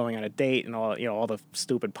about me going on a date and all, you know, all the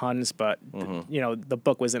stupid puns, but you know, the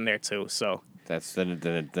book was in there too. So that's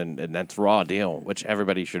that's Raw Deal, which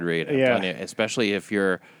everybody should read. I'm Yeah. telling you, especially if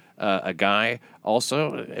you're a guy.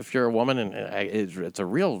 Also, if you're a woman, and it's a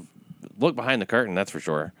real look behind the curtain. That's for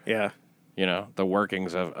sure. yeah, You know, the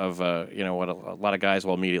workings of you know, what a lot of guys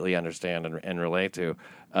will immediately understand and relate to.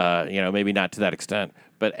 You know, maybe not to that extent,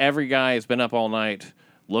 but every guy has been up all night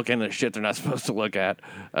looking at shit they're not supposed to look at.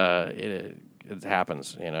 It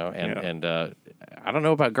happens, you know, and I don't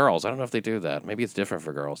know about girls. I don't know if they do that. Maybe it's different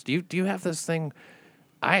for girls. Do you have this thing?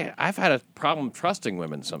 I've had a problem trusting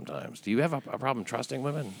women sometimes. Do you have a problem trusting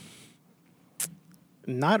women?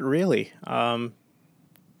 not really.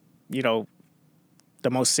 You know, the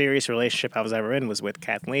most serious relationship I was ever in was with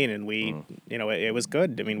Kathleen, and we, you know, it was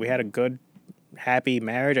good. I mean, we had a good, happy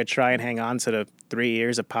marriage. I try and hang on to the 3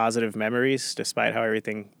 years of positive memories, despite how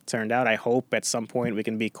everything turned out. I hope at some point we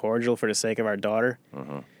can be cordial for the sake of our daughter.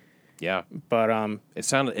 Yeah, But it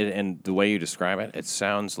sounded, and the way you describe it, it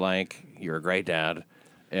sounds like you're a great dad,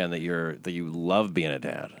 and that you love being a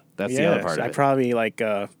dad. That's the other part of I it. probably like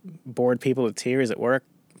bored people to tears at work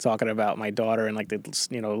talking about my daughter and like the,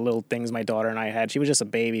 you know, little things my daughter and I had. She was just a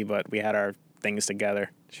baby, but we had our things together.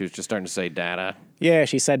 She was just starting to say dada. Yeah,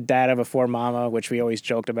 she said dada before mama, which we always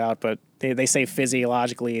joked about, but they say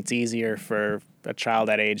physiologically it's easier for a child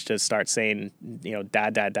that age to start saying, you know,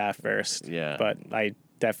 da first. Yeah. But I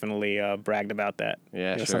definitely bragged about that.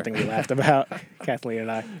 Yeah, It was sure. something we laughed about, Kathleen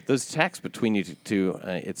and I. Those texts between you two,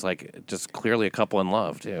 it's like just clearly a couple in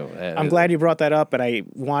love too. I'm glad you brought that up, and I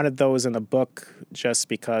wanted those in the book just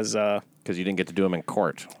because... because you didn't get to do them in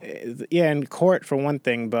court. Yeah, in court for one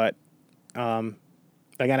thing, but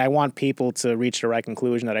again, I want people to reach the right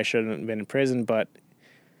conclusion that I shouldn't have been in prison, but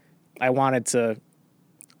I wanted to...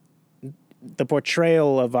 The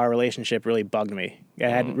portrayal of our relationship really bugged me. It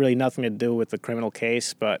had really nothing to do with the criminal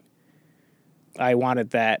case, but I wanted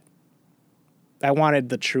that... I wanted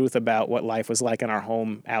the truth about what life was like in our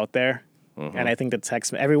home out there. And I think the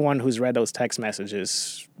text... Everyone who's read those text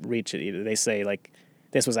messages reach it. They say, like,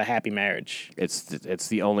 this was a happy marriage. It's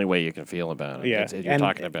the only way you can feel about it. Yeah. You're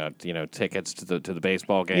talking about, you know, tickets to the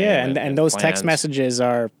baseball game. Yeah, and those text plans. messages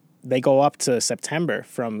they go up to September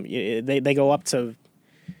they go up to,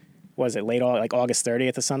 was it late like August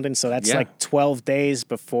 30th or something? So that's like 12 days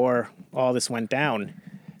before all this went down.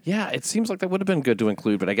 Yeah, it seems like that would have been good to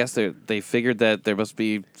include, but I guess they figured that there must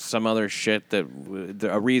be some other shit a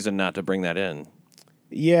reason not to bring that in.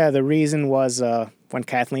 Yeah, the reason was when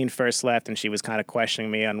Kathleen first left and she was kind of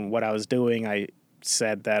questioning me on what I was doing, I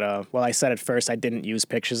said that, I said at first I didn't use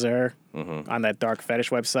pictures of her on that dark fetish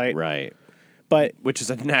website. Right. But Which is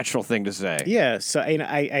a natural thing to say. yeah, so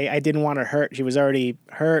I didn't want to hurt. She was already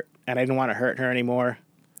hurt, and I didn't want to hurt her anymore.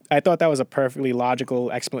 I thought that was a perfectly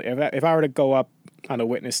logical explanation. If I were to go up on the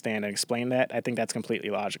witness stand and explain that, I think that's completely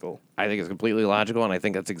logical. I think it's completely logical, and I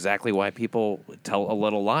think that's exactly why people tell a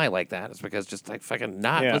little lie like that. It's because just like fucking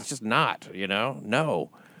not. Yeah. Let's just not.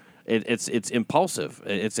 No. It's impulsive.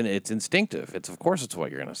 It's instinctive. Of course it's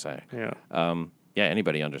what you're gonna say. Yeah. Yeah,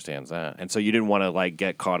 anybody understands that. And so you didn't want to like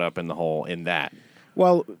get caught up in that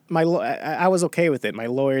Well, I was okay with it. My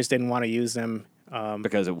lawyers didn't want to use them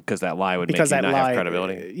because that lie would because make you that not lie. have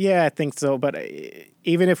credibility. Yeah, I think so. But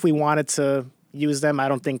even if we wanted to use them, I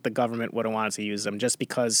don't think the government would have wanted to use them just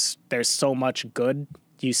because there's so much good.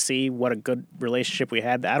 You see what a good relationship we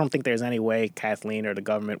had. I don't think there's any way Kathleen or the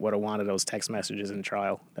government would have wanted those text messages in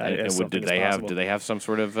trial. Did they have some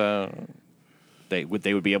sort of they would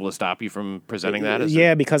be able to stop you from presenting that?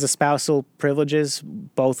 Yeah, because of spousal privileges,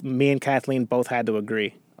 both me and Kathleen both had to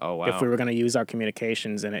agree. Oh, wow. If we were going to use our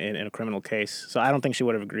communications in a criminal case. So I don't think she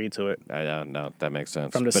would have agreed to it. No, that makes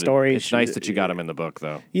sense. From the But story, it's nice that you got him in the book,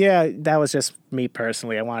 though. Yeah, that was just me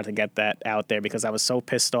personally. I wanted to get that out there because I was so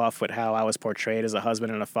pissed off with how I was portrayed as a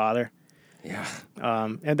husband and a father. Yeah.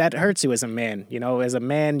 And that hurts you as a man. You know, as a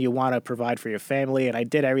man, you want to provide for your family, and I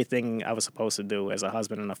did everything I was supposed to do as a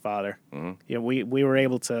husband and a father. Mm-hmm. You know, we were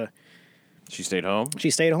able to. She stayed home? She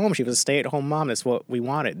stayed home. She was a stay-at-home mom. That's what we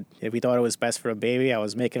wanted. If we thought it was best for a baby, I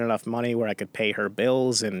was making enough money where I could pay her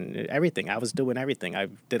bills and everything. I was doing everything. I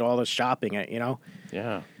did all the shopping, you know.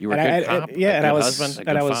 Yeah. You were a good cop, a good husband,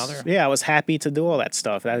 a good father. Yeah, I was happy to do all that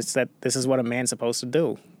stuff. This is what a man's supposed to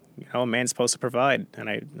do. You know, a man's supposed to provide, and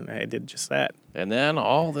I did just that. And then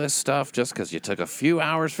all this stuff just because you took a few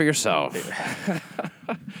hours for yourself.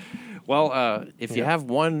 Well, if you have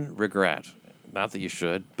one regret, not that you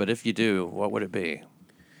should, but if you do, what would it be?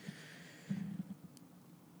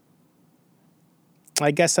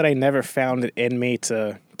 I guess that I never found it in me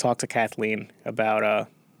to talk to Kathleen about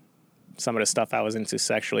some of the stuff I was into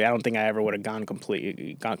sexually. I don't think I ever would have come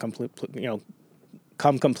completely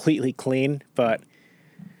clean, but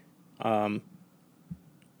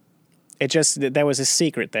it just there was a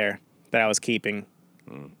secret there that I was keeping,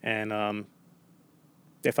 and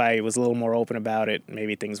if I was a little more open about it,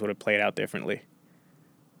 maybe things would have played out differently.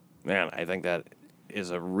 Man, I think that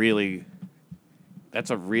is a really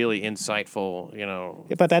insightful,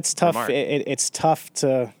 Yeah, but that's tough. remark. It's tough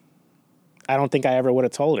to. I don't think I ever would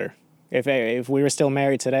have told her. If we were still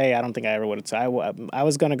married today, I don't think I ever would have. I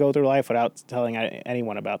was going to go through life without telling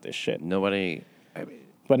anyone about this shit. Nobody.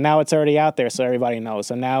 But now it's already out there, so everybody knows.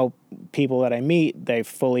 So now people that I meet, they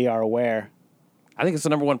fully are aware. I think it's the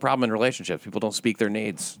number one problem in relationships. People don't speak their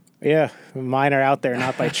needs. Yeah, mine are out there,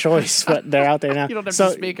 not by choice, but they're out there now. You don't have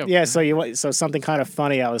to speak them. Yeah, so something kind of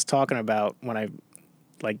funny I was talking about when I,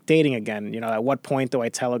 like dating again, at what point do I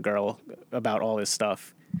tell a girl about all this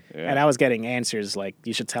stuff? Yeah. And I was getting answers like,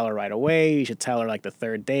 you should tell her right away, you should tell her like the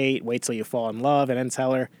third date, wait till you fall in love and then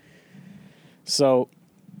tell her. So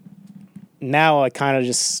now I kind of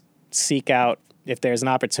just seek out if there's an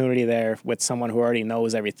opportunity there with someone who already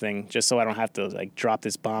knows everything, just so I don't have to like drop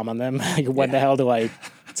this bomb on them. Like, when the hell do I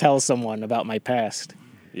tell someone about my past?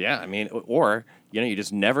 Yeah, I mean, or you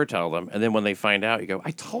just never tell them, and then when they find out, you go, "I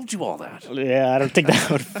told you all that." Yeah, I don't think that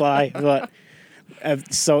would fly. But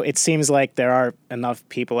so it seems like there are enough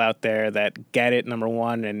people out there that get it. Number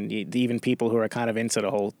one, and even people who are kind of into the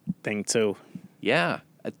whole thing too. Yeah,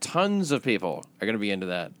 tons of people are going to be into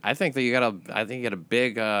that. I think you got a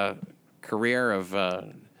big career of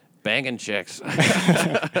banging chicks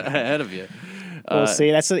ahead of you. Well,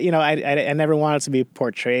 see, that's I never wanted to be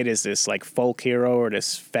portrayed as this like folk hero or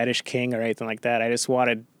this fetish king or anything like that. I just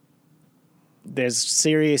wanted. There's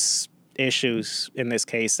serious issues in this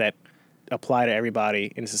case that apply to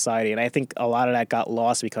everybody in society, and I think a lot of that got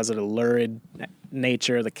lost because of the lurid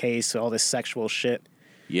nature of the case, all this sexual shit.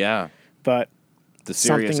 Yeah, but the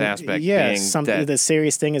serious aspect. Yeah, being the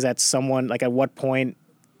serious thing is that someone like at what point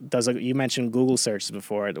you mentioned Google searches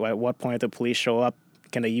before. At what point the police show up,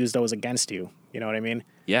 can they use those against you? You know what I mean?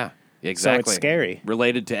 Yeah, exactly. So it's scary.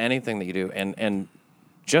 Related to anything that you do. And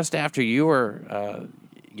just after you were,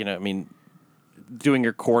 doing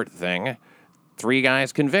your court thing, 3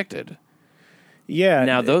 guys convicted. Yeah.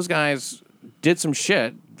 Now, those guys did some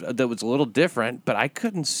shit that was a little different, but I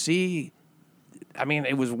couldn't see. I mean,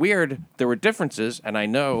 it was weird. There were differences, and I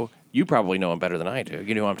know You probably know him better than I do.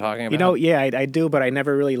 You know what I'm talking about? You know, yeah, I do, but I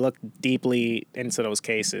never really looked deeply into those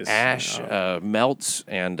cases. Ash, Meltz,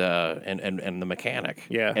 and the mechanic.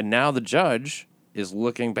 Yeah. And now the judge is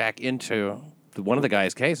looking back into one of the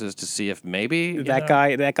guy's cases to see if maybe that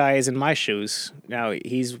guy is in my shoes. Now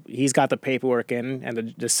he's got the paperwork in,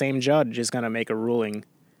 and the same judge is going to make a ruling.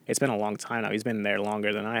 It's been a long time now. He's been there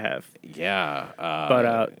longer than I have. Yeah.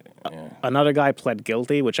 But another guy pled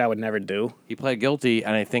guilty, which I would never do. He pled guilty,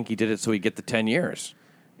 and I think he did it so he'd get the 10 years.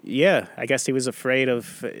 Yeah, I guess he was afraid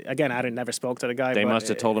of. Again, I never spoke to the guy. They but must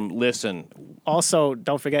have told him, listen. Also,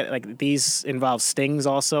 don't forget, like these involve stings.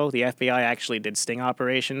 Also, the FBI actually did sting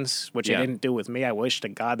operations, which Yeah. they didn't do with me. I wish to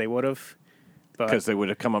God they would have. Because they would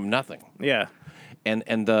have come up nothing. Yeah.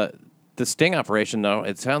 And the sting operation, though,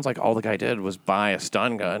 it sounds like all the guy did was buy a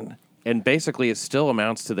stun gun. And basically, it still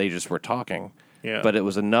amounts to they just were talking. Yeah. But it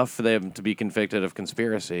was enough for them to be convicted of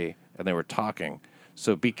conspiracy, and they were talking.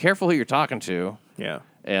 So be careful who you're talking to. Yeah.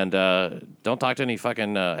 And don't talk to any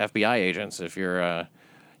fucking FBI agents if you're,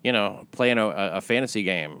 playing a fantasy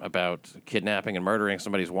game about kidnapping and murdering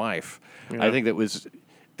somebody's wife. Yeah. I think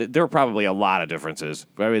there were probably a lot of differences.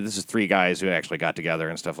 I mean, this is three guys who actually got together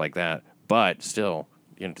and stuff like that. But still,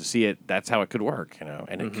 to see it, that's how it could work,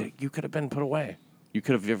 And you could have been put away. You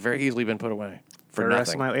could have very easily been put away for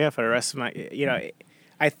nothing. For the rest of my,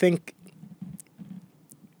 I think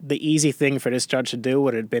the easy thing for this judge to do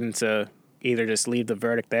would have been to either just leave the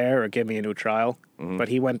verdict there or give me a new trial. Mm-hmm. But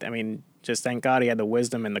he went, just thank God he had the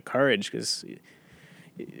wisdom and the courage, because,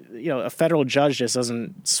 a federal judge just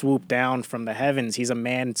doesn't swoop down from the heavens. He's a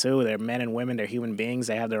man, too. They're men and women. They're human beings.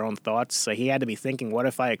 They have their own thoughts. So he had to be thinking, what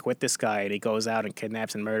if I acquit this guy and he goes out and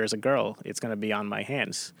kidnaps and murders a girl? It's going to be on my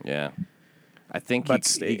hands. Yeah. I think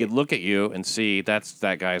he could look at you and see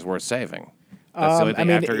that guy's worth saving. That's the only thing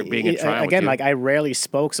after being in trial again, with you. I rarely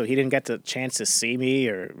spoke, so he didn't get the chance to see me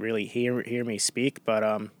or really hear me speak.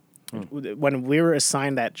 But when we were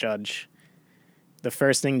assigned that judge, the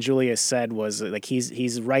first thing Julius said was like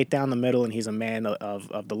he's right down the middle, and he's a man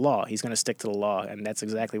of the law. He's going to stick to the law, and that's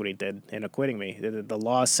exactly what he did in acquitting me. The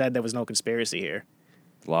law said there was no conspiracy here.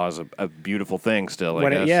 Law is a beautiful thing still, I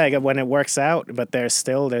guess. When it works out, but there's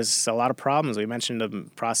a lot of problems. We mentioned the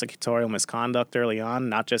prosecutorial misconduct early on,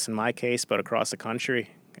 not just in my case, but across the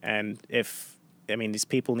country. And these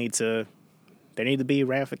people there need to be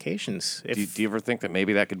ramifications. Do you ever think that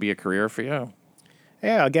maybe that could be a career for you?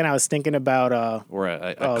 Yeah, again, I was thinking about... or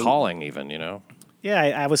a calling even, Yeah,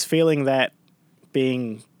 I was feeling that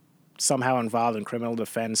being somehow involved in criminal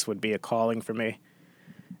defense would be a calling for me.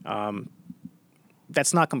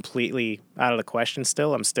 That's not completely out of the question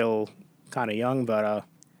still. I'm still kind of young, but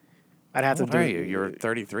I'd have to do... How old are you? You're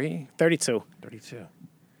 33? 32. 32.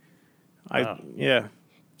 Wow. Yeah.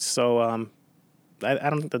 So I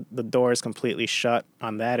don't think the door is completely shut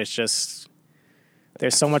on that. It's just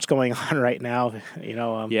there's so much going on right now,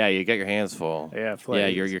 yeah, you get your hands full. Yeah, yeah,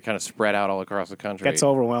 you're kind of spread out all across the country. It's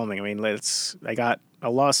overwhelming. I got a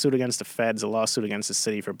lawsuit against the feds, a lawsuit against the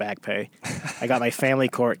city for back pay. I got my family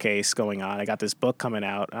court case going on. I got this book coming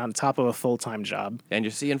out on top of a full-time job. And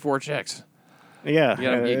you're seeing 4 chicks. Yeah.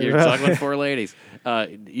 You're juggling 4 ladies.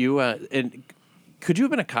 And could you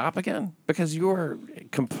have been a cop again? Because you were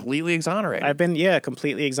completely exonerated. I've been,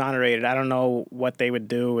 completely exonerated. I don't know what they would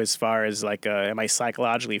do as far as, am I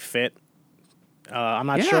psychologically fit? I'm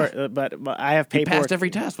not sure, but I have paperwork. You passed every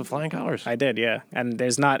test with flying colors. I did, yeah. And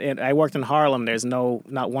there's I worked in Harlem. There's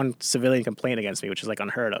not one civilian complaint against me, which is,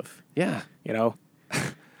 unheard of. Yeah.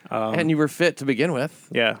 And you were fit to begin with.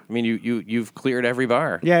 Yeah. I mean, you've cleared every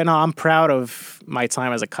bar. Yeah, no, I'm proud of my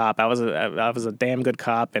time as a cop. I was a damn good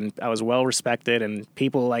cop, and I was well respected. And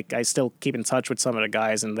people I still keep in touch with some of the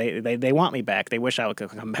guys, and they want me back. They wish I could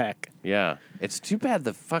come back. Yeah, it's too bad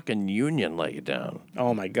the fucking union let you down.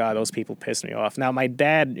 Oh my God, those people pissed me off. Now my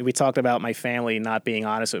dad, we talked about my family not being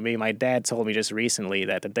honest with me. My dad told me just recently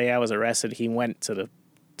that the day I was arrested, he went to the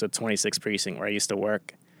 26th precinct where I used to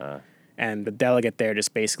work. And the delegate there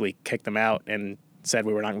just basically kicked them out and said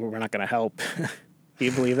we're not going to help. Do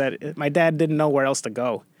you believe that? My dad didn't know where else to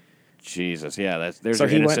go. Jesus, yeah, there's your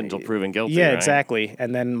innocent until proven guilty. Yeah, right? exactly.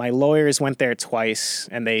 And then my lawyers went there twice,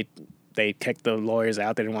 and they kicked the lawyers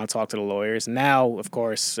out. They didn't want to talk to the lawyers. Now, of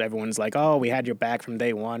course, everyone's like, "Oh, we had your back from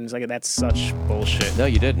day one." It's like that's such bullshit. No,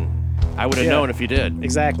 you didn't. I would have known if you did.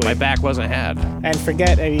 Exactly. My back wasn't had. And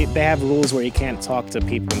forget, they have rules where you can't talk to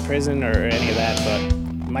people in prison or any of that, but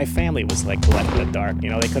my family was left in the dark. They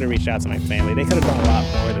could have reached out to my family. They could have done a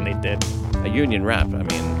lot more than they did. A union rep, I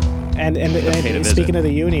mean. And speaking of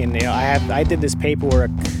the union, I did this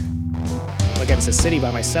paperwork against the city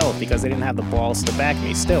by myself because they didn't have the balls to back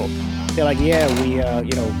me. Still, they're like, yeah,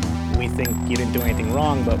 we think you didn't do anything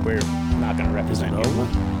wrong, but we're not going to represent you.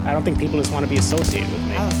 I don't think people just want to be associated with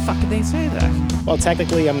me. How the fuck did they say that? Well,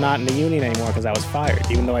 technically, I'm not in the union anymore because I was fired,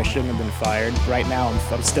 even though I shouldn't have been fired. Right now,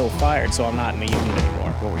 I'm still fired, so I'm not in the union anymore.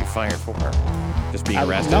 What were you fired for? Just being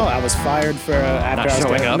arrested? No, I was fired for after Not I was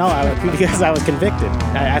showing up? No, because I was convicted.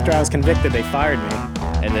 After I was convicted, they fired me.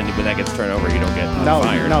 And then when that gets turned over, you don't get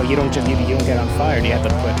fired. No, you don't get unfired. You have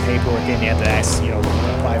to put paperwork in. You have to ask,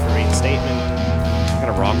 apply for reinstatement. Kind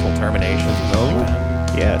of wrongful termination.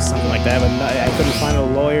 Yeah, something like that. But I couldn't find a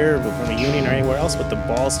lawyer from a union or anywhere else with the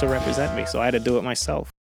balls to represent me, so I had to do it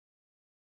myself.